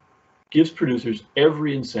economy gives producers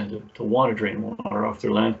every incentive to want to drain water off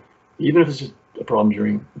their land, even if it's just a problem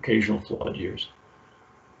during occasional flood years.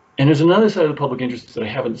 And there's another side of the public interest that I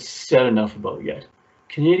haven't said enough about yet.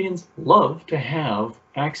 Canadians love to have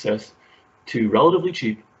access to relatively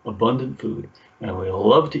cheap, abundant food, and we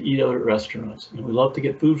love to eat out at restaurants, and we love to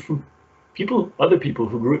get food from other people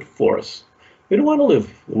who grew it for us. We don't want to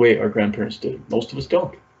live the way our grandparents did. Most of us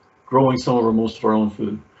don't. Growing most of our own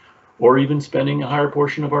food, or even spending a higher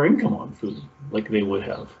portion of our income on food, like they would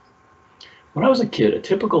have. When I was a kid, a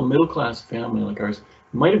typical middle-class family like ours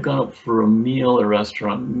might have gone up for a meal at a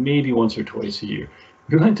restaurant maybe once or twice a year.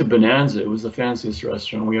 We went to Bonanza. It was the fanciest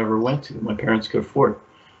restaurant we ever went to. My parents could afford.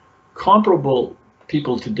 Comparable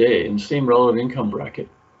people today in the same relative income bracket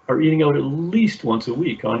are eating out at least once a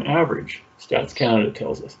week on average. Stats Canada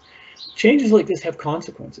tells us. Changes like this have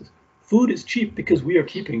consequences. Food is cheap because we are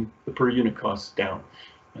keeping the per unit costs down.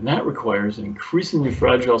 And that requires an increasingly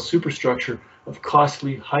fragile superstructure of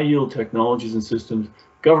costly, high-yield technologies and systems,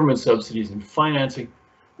 government subsidies and financing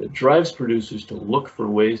that drives producers to look for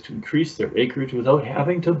ways to increase their acreage without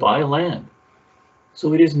having to buy land.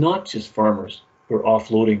 So it is not just farmers who are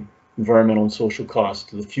offloading environmental and social costs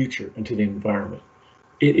to the future and to the environment.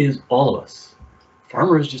 It is all of us.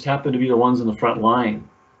 Farmers just happen to be the ones in the front line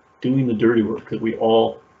doing the dirty work that we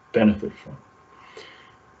all benefit from.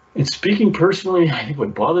 And speaking personally, I think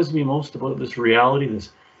what bothers me most about this reality,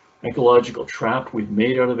 this ecological trap we've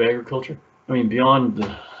made out of agriculture, I mean, beyond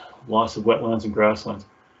the loss of wetlands and grasslands,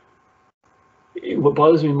 what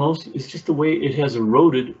bothers me most is just the way it has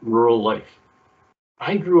eroded rural life.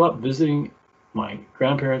 I grew up visiting my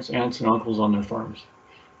grandparents, aunts, and uncles on their farms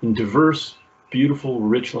in diverse, beautiful,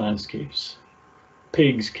 rich landscapes.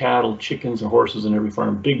 Pigs, cattle, chickens, and horses on every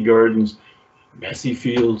farm, big gardens, messy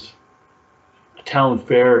fields, a town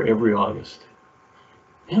fair every August.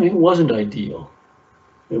 And it wasn't ideal.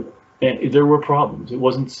 There were problems. It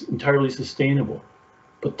wasn't entirely sustainable.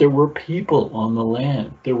 But there were people on the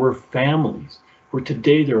land. There were families, where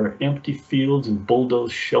today there are empty fields and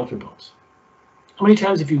bulldozed shelter belts. How many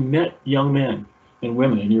times have you met young men and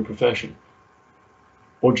women in your profession,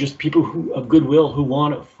 or just people who of goodwill who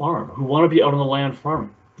want to farm, who want to be out on the land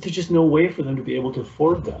farming? But there's just no way for them to be able to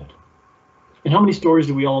afford that. And how many stories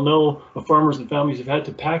do we all know of farmers and families have had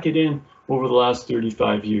to pack it in over the last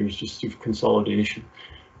 35 years just through consolidation?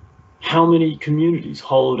 How many communities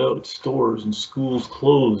hollowed out, stores and schools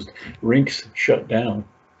closed, rinks shut down?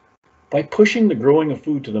 By pushing the growing of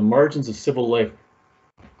food to the margins of civil life,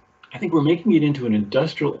 I think we're making it into an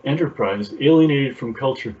industrial enterprise alienated from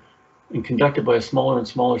culture and conducted by a smaller and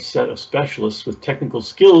smaller set of specialists with technical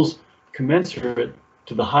skills commensurate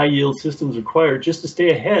to the high yield systems required just to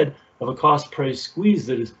stay ahead of a cost price squeeze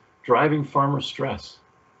that is driving farmer stress.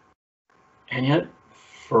 And yet,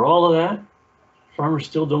 for all of that, farmers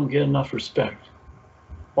still don't get enough respect.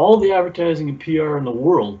 All the advertising and PR in the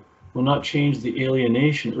world will not change the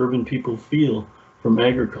alienation urban people feel from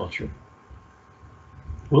agriculture.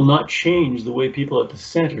 Will not change the way people at the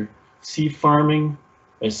center see farming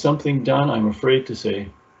as something done, I'm afraid to say,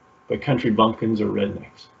 by country bumpkins or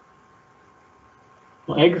rednecks.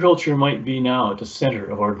 Well, agriculture might be now at the center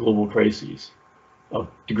of our global crises of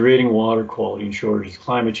degrading water quality and shortages,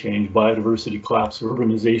 climate change, biodiversity collapse,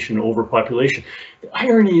 urbanization, overpopulation. The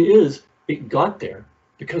irony is it got there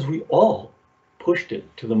because we all pushed it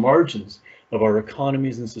to the margins of our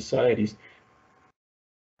economies and societies.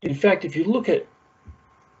 In fact, if you look at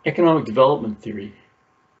economic development theory,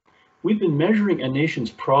 we've been measuring a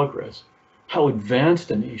nation's progress, how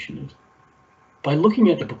advanced a nation is, by looking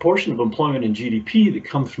at the proportion of employment and GDP that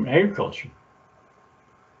comes from agriculture.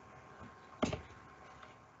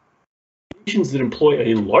 Nations that employ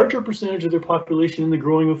a larger percentage of their population in the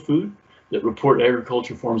growing of food, that report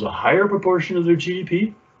agriculture forms a higher proportion of their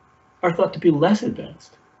GDP, are thought to be less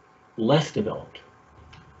advanced, less developed.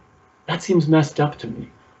 That seems messed up to me.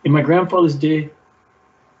 In my grandfather's day,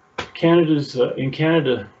 in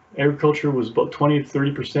Canada, agriculture was about 20 to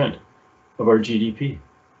 30% of our GDP.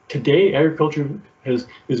 Today, agriculture is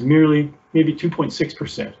merely maybe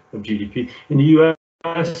 2.6% of GDP. In the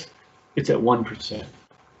US, it's at 1%.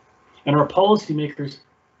 And our policymakers,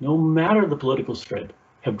 no matter the political stripe,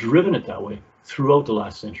 have driven it that way throughout the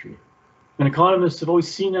last century. And economists have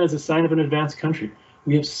always seen that as a sign of an advanced country.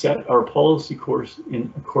 We have set our policy course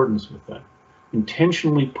in accordance with that,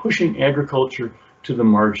 intentionally pushing agriculture to the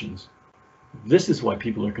margins. This is why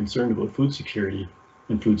people are concerned about food security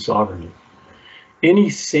and food sovereignty. Any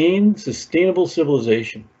sane, sustainable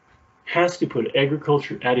civilization has to put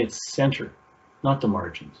agriculture at its center, not the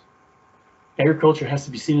margins. Agriculture has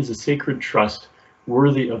to be seen as a sacred trust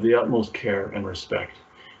worthy of the utmost care and respect.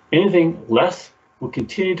 Anything less will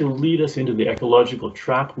continue to lead us into the ecological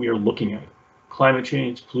trap we are looking at. Climate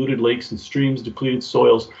change, polluted lakes and streams, depleted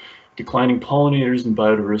soils, declining pollinators and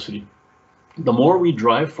biodiversity. The more we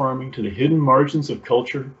drive farming to the hidden margins of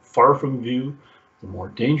culture, far from view, the more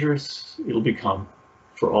dangerous it'll become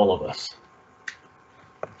for all of us.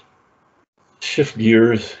 Shift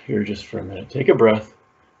gears here just for a minute. Take a breath.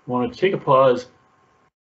 I want to take a pause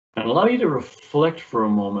and allow you to reflect for a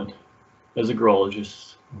moment as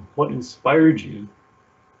agrologists what inspired you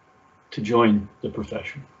to join the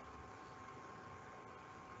profession.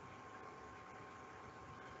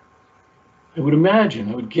 I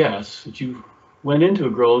would guess that you went into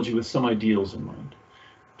agrology with some ideals in mind,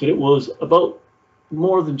 that it was about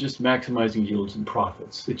more than just maximizing yields and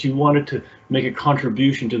profits, that you wanted to make a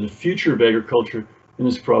contribution to the future of agriculture in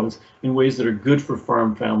this province in ways that are good for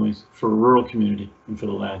farm families, for a rural community, and for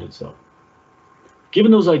the land itself.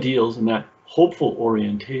 Given those ideals and that hopeful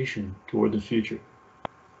orientation toward the future,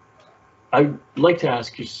 I'd like to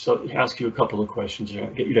ask you a couple of questions, or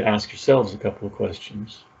get you to ask yourselves a couple of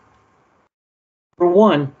questions. For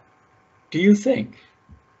one, do you think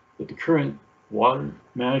that the current water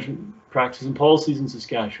management practices and policies in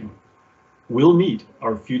Saskatchewan will meet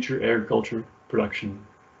our future agriculture production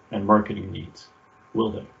and marketing needs?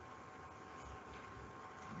 Will they?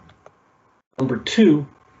 Number two,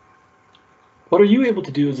 what are you able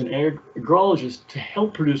to do as an agrologist to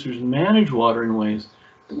help producers manage water in ways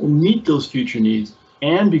that will meet those future needs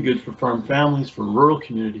and be good for farm families, for rural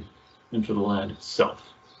communities, and for the land itself?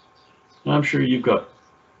 And I'm sure you've got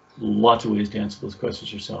lots of ways to answer those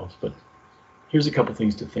questions yourselves, but here's a couple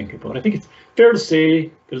things to think about. I think it's fair to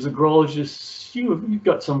say that as agrologists, you've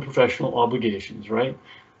got some professional obligations, right?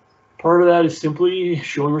 Part of that is simply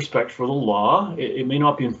showing respect for the law. It may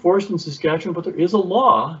not be enforced in Saskatchewan, but there is a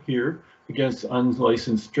law here against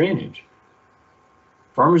unlicensed drainage.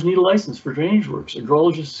 Farmers need a license for drainage works.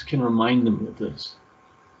 Agrologists can remind them of this.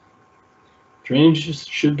 Drainage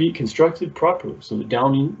should be constructed properly so that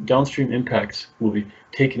downstream impacts will be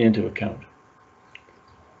taken into account.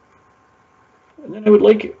 And then I would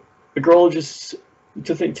like agrologists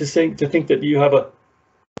to think that you have a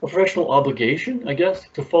professional obligation, I guess,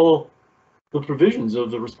 to follow the provisions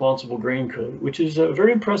of the Responsible Grain Code, which is a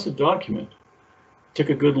very impressive document. Took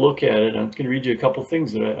a good look at it. I'm going to read you a couple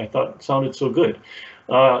things that I thought sounded so good.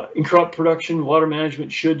 In crop production, water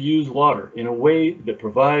management should use water in a way that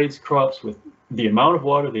provides crops with the amount of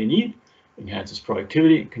water they need, enhances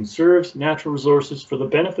productivity, and conserves natural resources for the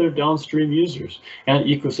benefit of downstream users and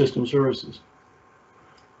ecosystem services.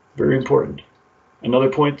 Very important. Another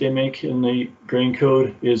point they make in the Grain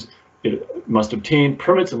Code is it must obtain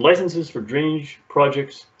permits and licenses for drainage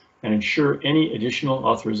projects and ensure any additional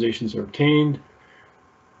authorizations are obtained.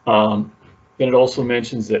 Then it also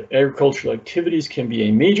mentions that agricultural activities can be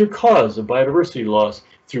a major cause of biodiversity loss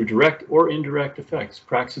through direct or indirect effects,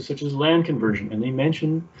 practices such as land conversion, and they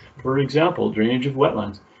mention, for example, drainage of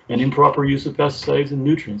wetlands and improper use of pesticides and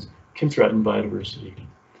nutrients can threaten biodiversity.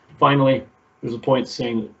 Finally, there's a point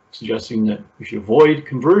suggesting that we should avoid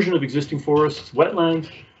conversion of existing forests, wetlands,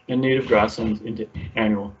 and native grasslands into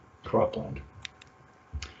annual cropland.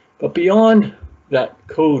 But beyond that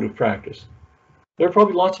code of practice, there are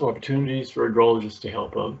probably lots of opportunities for agrologists to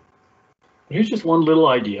help out. But here's just one little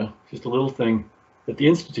idea, just a little thing that the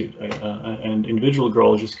Institute and individual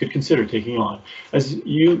agrologists could consider taking on. As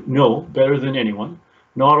you know better than anyone,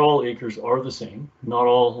 not all acres are the same. Not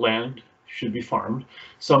all land should be farmed.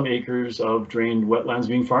 Some acres of drained wetlands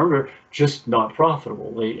being farmed are just not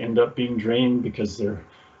profitable. They end up being drained because they're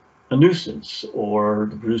a nuisance, or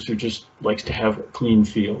the producer just likes to have clean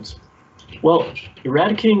fields. Well,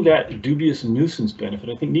 eradicating that dubious nuisance benefit,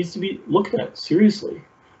 I think, needs to be looked at seriously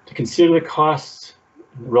to consider the costs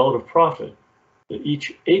and the relative profit that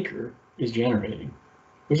each acre is generating.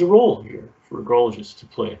 There's a role here for agrologists to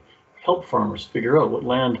play, help farmers figure out what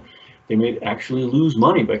land they may actually lose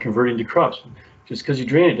money by converting to crops. Just because you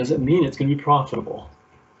drain it doesn't mean it's going to be profitable.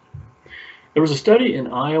 There was a study in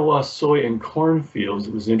Iowa soy and corn fields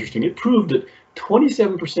that was interesting. It proved that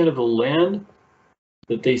 27% of the land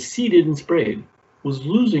that they seeded and sprayed was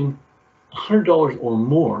losing $100 or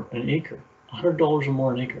more an acre. $100 or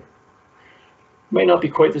more an acre. Might not be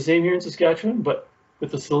quite the same here in Saskatchewan, but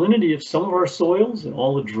with the salinity of some of our soils and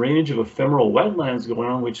all the drainage of ephemeral wetlands going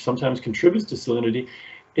on, which sometimes contributes to salinity,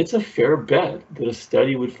 it's a fair bet that a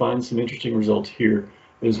study would find some interesting results here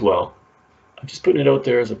as well. I'm just putting it out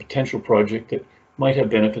there as a potential project that might have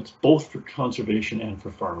benefits both for conservation and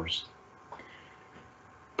for farmers.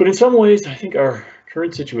 But in some ways, I think our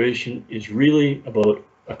current situation is really about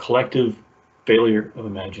a collective failure of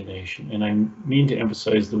imagination. And I mean to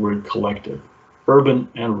emphasize the word collective, urban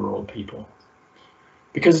and rural people.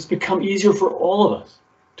 Because it's become easier for all of us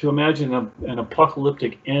to imagine an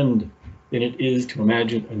apocalyptic end than it is to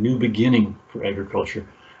imagine a new beginning for agriculture,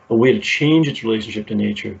 a way to change its relationship to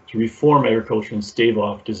nature, to reform agriculture and stave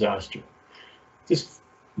off disaster. This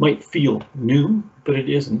might feel new, but it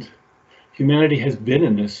isn't. Humanity has been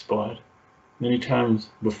in this spot many times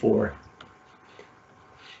before,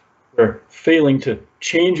 where failing to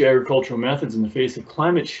change agricultural methods in the face of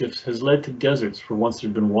climate shifts has led to deserts where once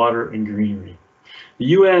there'd been water and greenery. The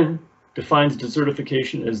UN defines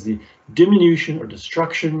desertification as the diminution or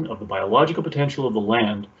destruction of the biological potential of the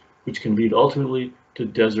land, which can lead ultimately to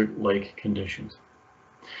desert-like conditions.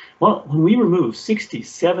 Well, when we remove 60,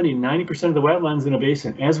 70, 90% of the wetlands in a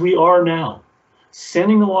basin, as we are now,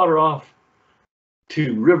 sending the water off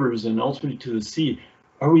to rivers and ultimately to the sea,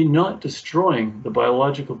 are we not destroying the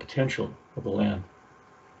biological potential of the land?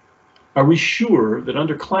 Are we sure that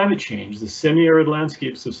under climate change, the semi-arid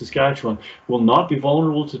landscapes of Saskatchewan will not be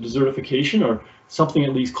vulnerable to desertification or something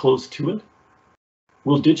at least close to it?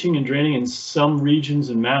 Will ditching and draining in some regions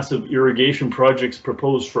and massive irrigation projects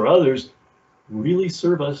proposed for others really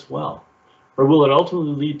serve us well? Or will it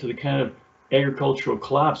ultimately lead to the kind of agricultural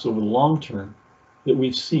collapse over the long term that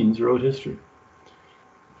we've seen throughout history?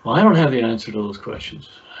 Well, I don't have the answer to those questions.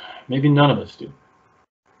 Maybe none of us do.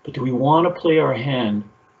 But do we want to play our hand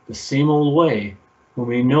the same old way when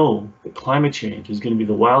we know that climate change is going to be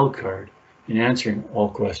the wild card in answering all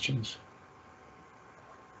questions?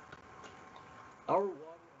 Our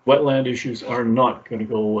wetland issues are not going to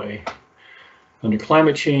go away. Under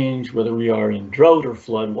climate change, whether we are in drought or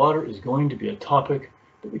flood, water is going to be a topic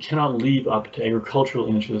that we cannot leave up to agricultural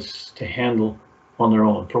interests to handle on their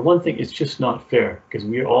own. For one thing, it's just not fair because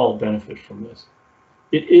we all benefit from this.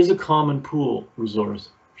 It is a common pool resource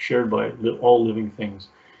shared by all living things.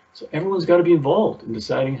 So everyone's got to be involved in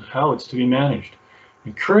deciding how it's to be managed.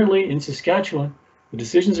 And currently in Saskatchewan, the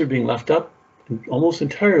decisions are being left up almost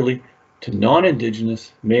entirely to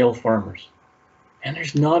non-Indigenous male farmers. And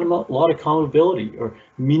there's not a lot of accountability or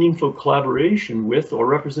meaningful collaboration with or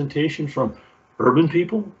representation from urban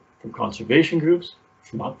people, from conservation groups,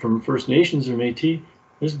 from First Nations or Métis.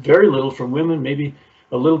 There's very little from women, maybe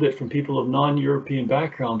a little bit from people of non-European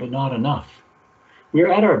background, but not enough. We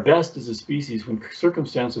are at our best as a species when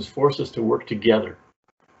circumstances force us to work together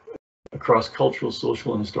across cultural,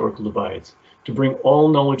 social, and historical divides to bring all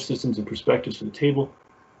knowledge systems and perspectives to the table,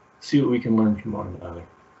 see what we can learn from one another.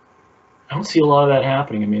 I don't see a lot of that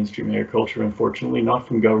happening in mainstream agriculture, unfortunately, not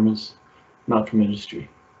from governments, not from industry.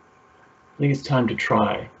 I think it's time to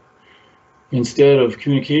try. Instead of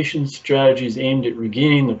communication strategies aimed at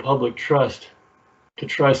regaining the public trust, to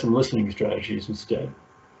try some listening strategies instead.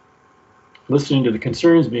 Listening to the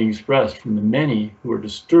concerns being expressed from the many who are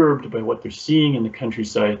disturbed by what they're seeing in the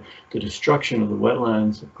countryside, the destruction of the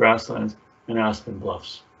wetlands, of grasslands, and aspen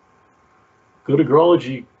bluffs. Good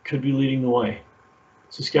agrology could be leading the way.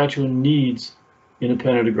 Saskatchewan needs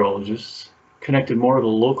independent agrologists connected more to the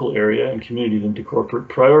local area and community than to corporate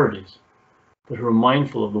priorities, but who are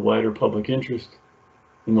mindful of the wider public interest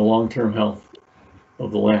in the long-term health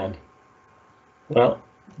of the land. Well,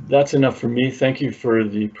 that's enough for me. Thank you for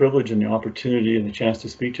the privilege and the opportunity and the chance to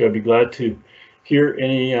speak to you. I'd be glad to hear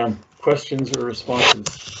any questions or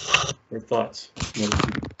responses or thoughts.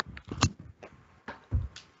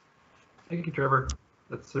 Thank you, Trevor.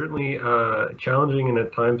 That's certainly a challenging and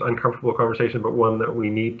at times uncomfortable conversation, but one that we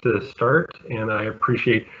need to start. And I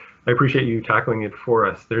appreciate I appreciate you tackling it for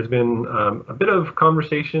us. There's been a bit of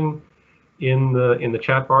conversation in the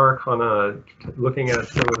chat bar, kind of looking at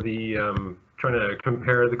some of the trying to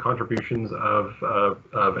compare the contributions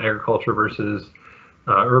of agriculture versus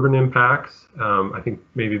urban impacts. I think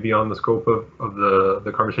maybe beyond the scope of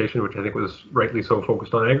the conversation, which I think was rightly so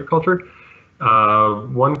focused on agriculture.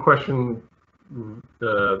 One question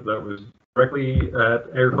that was directly at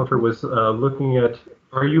agriculture was looking at,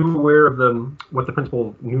 are you aware of what the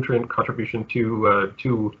principal nutrient contribution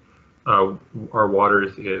to our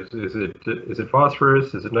waters is? Is it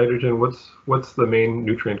phosphorus? Is it nitrogen? What's the main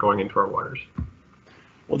nutrient going into our waters?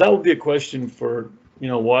 Well, that would be a question for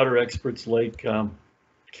water experts like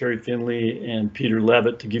Kerry Finley and Peter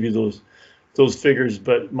Levitt to give you those figures.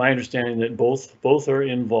 But my understanding that both are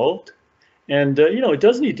involved, and it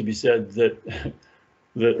does need to be said that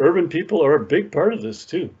the urban people are a big part of this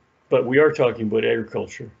too. But we are talking about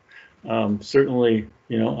agriculture. Certainly,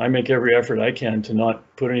 I make every effort I can to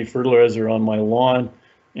not put any fertilizer on my lawn,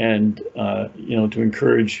 and to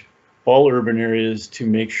encourage all urban areas to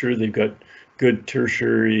make sure they've got good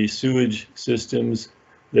tertiary sewage systems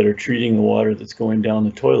that are treating the water that's going down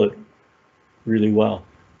the toilet really well.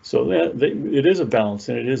 So it is a balance,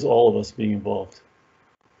 and it is all of us being involved.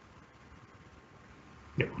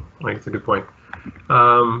 Yeah, I think it's a good point.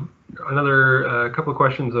 Another couple of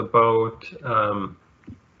questions about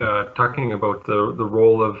talking about the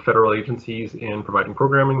role of federal agencies in providing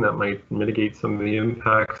programming that might mitigate some of the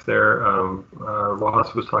impacts there.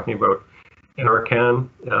 Ross was talking about NRCan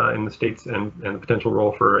in the States and the potential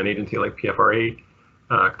role for an agency like PFRA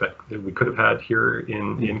that we could have had here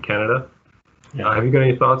in Canada. Yeah. Have you got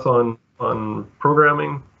any thoughts on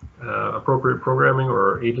programming, appropriate programming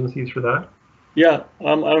or agencies for that? Yeah, I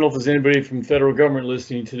don't know if there's anybody from federal government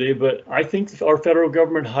listening today, but I think our federal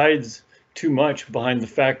government hides too much behind the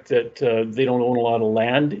fact that they don't own a lot of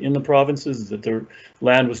land in the provinces, that their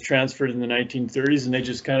land was transferred in the 1930s, and they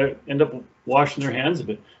just kind of end up washing their hands of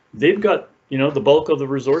it. They've got, the bulk of the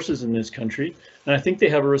resources in this country, and I think they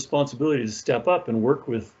have a responsibility to step up and work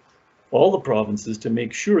with all the provinces to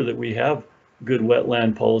make sure that we have good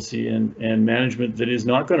wetland policy and management that is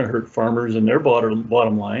not going to hurt farmers and their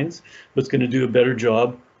bottom lines, but it's going to do a better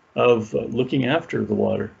job of looking after the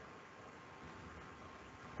water.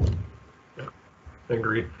 Yeah, I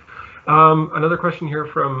agree. Another question here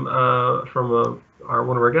from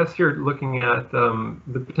one of our guests here, looking at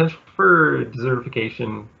the potential for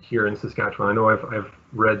desertification here in Saskatchewan. I know I've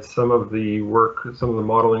read some of the work, some of the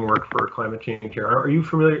modeling work for climate change here. Are you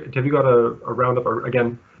familiar? Have you got a roundup? Or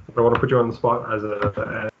again, I don't want to put you on the spot as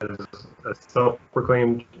a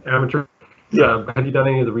self-proclaimed amateur. Yeah. Have you done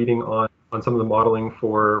any of the reading on some of the modeling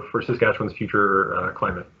for Saskatchewan's future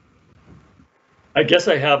climate? I guess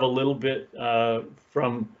I have a little bit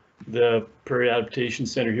from the Prairie Adaptation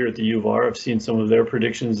Center here at the U of R. I've seen some of their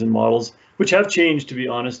predictions and models, which have changed, to be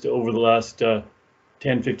honest, over the last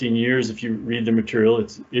 10, 15 years. If you read the material,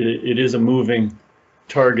 it is a moving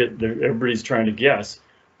target. Everybody's trying to guess.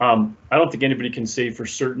 I don't think anybody can say for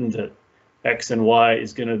certain that X and Y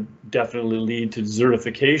is going to definitely lead to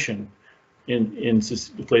desertification in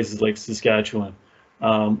places like Saskatchewan.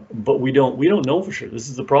 But we don't know for sure. This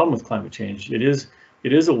is the problem with climate change. It is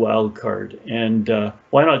a wild card, and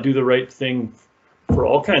why not do the right thing for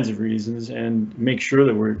all kinds of reasons and make sure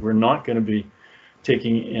that we're not going to be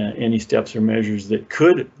taking any steps or measures that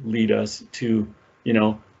could lead us to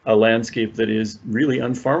a landscape that is really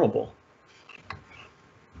unfarmable.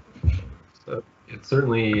 It's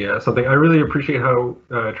certainly something. I really appreciate how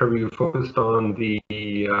Trevor, you focused on the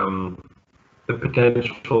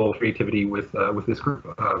potential creativity with this group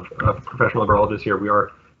of professional hydrologists here. We are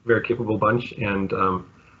a very capable bunch, and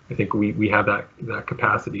I think we have that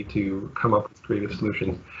capacity to come up with creative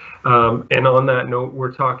solutions. And on that note,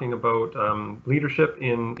 we're talking about leadership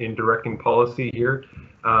in directing policy here.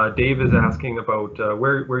 Dave is asking about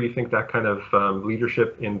where you think that kind of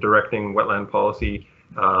leadership in directing wetland policy,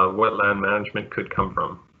 wetland management could come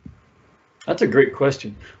from. That's a great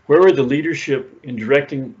question. Where would the leadership in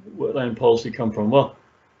directing wetland policy come from? Well,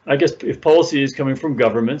 I guess if policy is coming from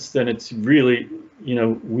governments, then it's really,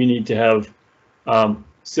 we need to have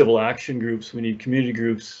civil action groups, we need community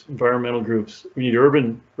groups, environmental groups, we need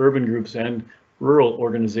urban groups and rural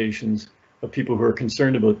organizations of people who are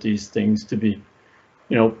concerned about these things to be,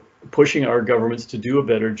 pushing our governments to do a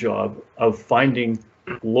better job of finding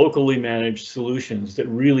locally managed solutions that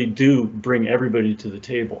really do bring everybody to the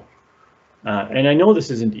table. And I know this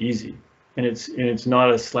isn't easy, and it's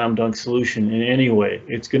not a slam dunk solution in any way.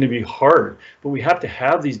 It's going to be hard, but we have to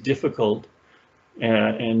have these difficult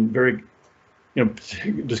and very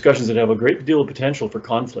discussions that have a great deal of potential for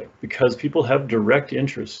conflict because people have direct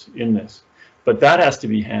interests in this. But that has to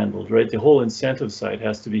be handled, right? The whole incentive side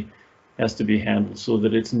has to be handled so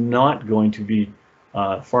that it's not going to be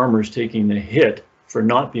farmers taking the hit for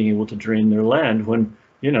not being able to drain their land when,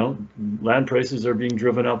 land prices are being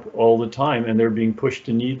driven up all the time and they're being pushed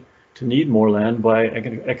to need more land by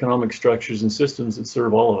economic structures and systems that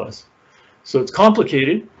serve all of us. So it's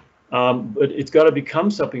complicated, but it's got to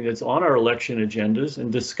become something that's on our election agendas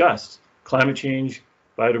and discussed. Climate change,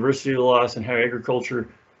 biodiversity loss, and how agriculture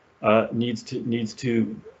needs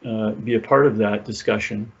to be a part of that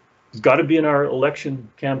discussion. It's got to be in our election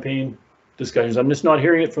campaign discussions. I'm just not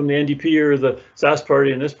hearing it from the NDP or the SAS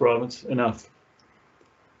party in this province enough.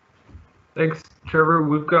 Thanks, Trevor.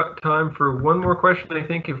 We've got time for one more question, I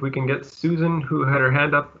think, if we can get Susan, who had her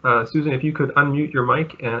hand up. Susan, if you could unmute your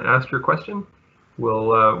mic and ask your question, we'll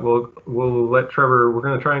let Trevor. We're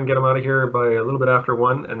going to try and get him out of here by a little bit after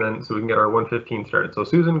 1, and then so we can get our 1:15 started. So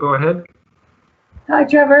Susan, go ahead. Hi,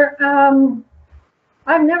 Trevor.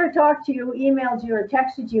 I've never talked to you, emailed you, or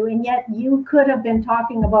texted you, and yet you could have been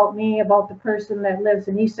talking about me, about the person that lives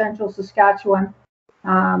in East Central Saskatchewan,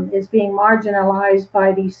 is being marginalized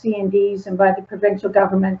by the CNDs and by the provincial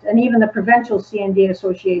government, and even the provincial CND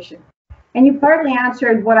association. And you partly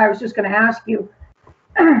answered what I was just going to ask you.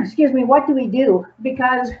 Excuse me, what do we do?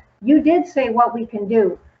 Because you did say what we can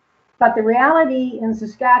do. But the reality in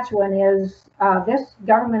Saskatchewan is this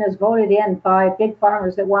government is voted in by big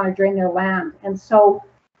farmers that want to drain their land. And so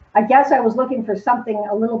I guess I was looking for something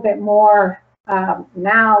a little bit more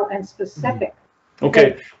now and specific.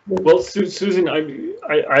 Okay. Well, Susan,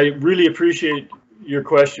 I really appreciate your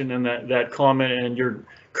question and that comment and your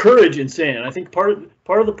courage in saying it. I think part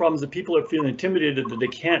of the problem is that people are feeling intimidated that they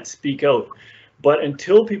can't speak out. But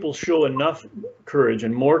until people show enough courage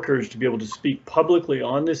and more courage to be able to speak publicly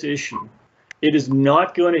on this issue, it is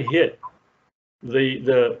not going to hit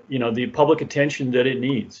the public attention that it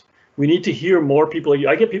needs. We need to hear more people.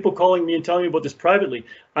 I get people calling me and telling me about this privately.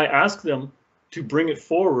 I ask them to bring it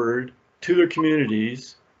forward to their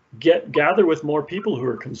communities, gather with more people who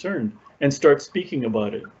are concerned, and start speaking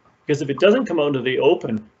about it. Because if it doesn't come out into the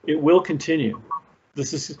open, it will continue. The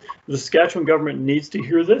Saskatchewan government needs to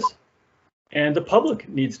hear this. And the public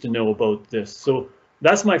needs to know about this. So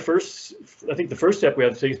that's I think the first step we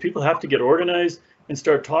have to take is people have to get organized and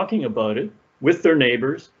start talking about it with their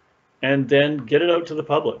neighbors and then get it out to the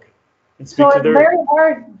public. And speak so to their... it's very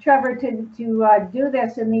hard, Trevor, to do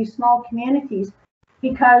this in these small communities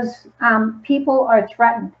because people are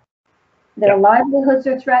threatened. Their livelihoods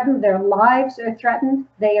are threatened, their lives are threatened,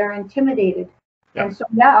 they are intimidated. And so,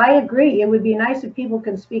 yeah, I agree. It would be nice if people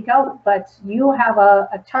can speak out, but you have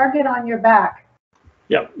a target on your back.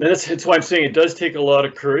 Yeah, that's why I'm saying it does take a lot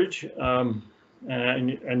of courage. And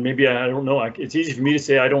maybe, I don't know, it's easy for me to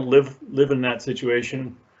say I don't live in that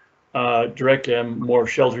situation directly. I'm more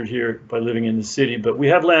sheltered here by living in the city, but we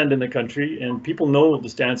have land in the country and people know the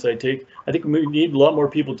stance I take. I think we need a lot more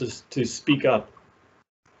people to speak up.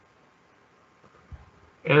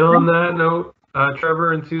 And on that note,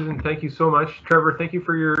 Trevor and Susan, thank you so much. Trevor, thank you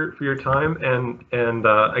for your time, and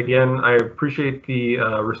again, I appreciate the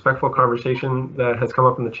respectful conversation that has come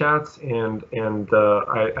up in the chats, and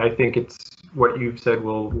I think it's what you've said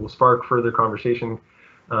will spark further conversation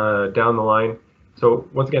down the line. So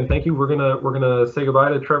once again, thank you. We're gonna say goodbye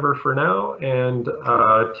to Trevor for now and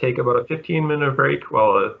take about a 15-minute break,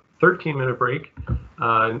 well, a 13-minute break.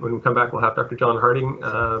 And when we come back, we'll have Dr. John Harding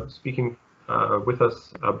speaking with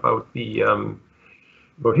us about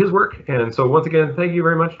about his work. And so once again, thank you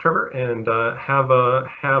very much, Trevor, and have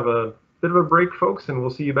a bit of a break, folks, and we'll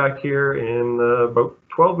see you back here in about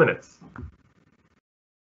 12 minutes.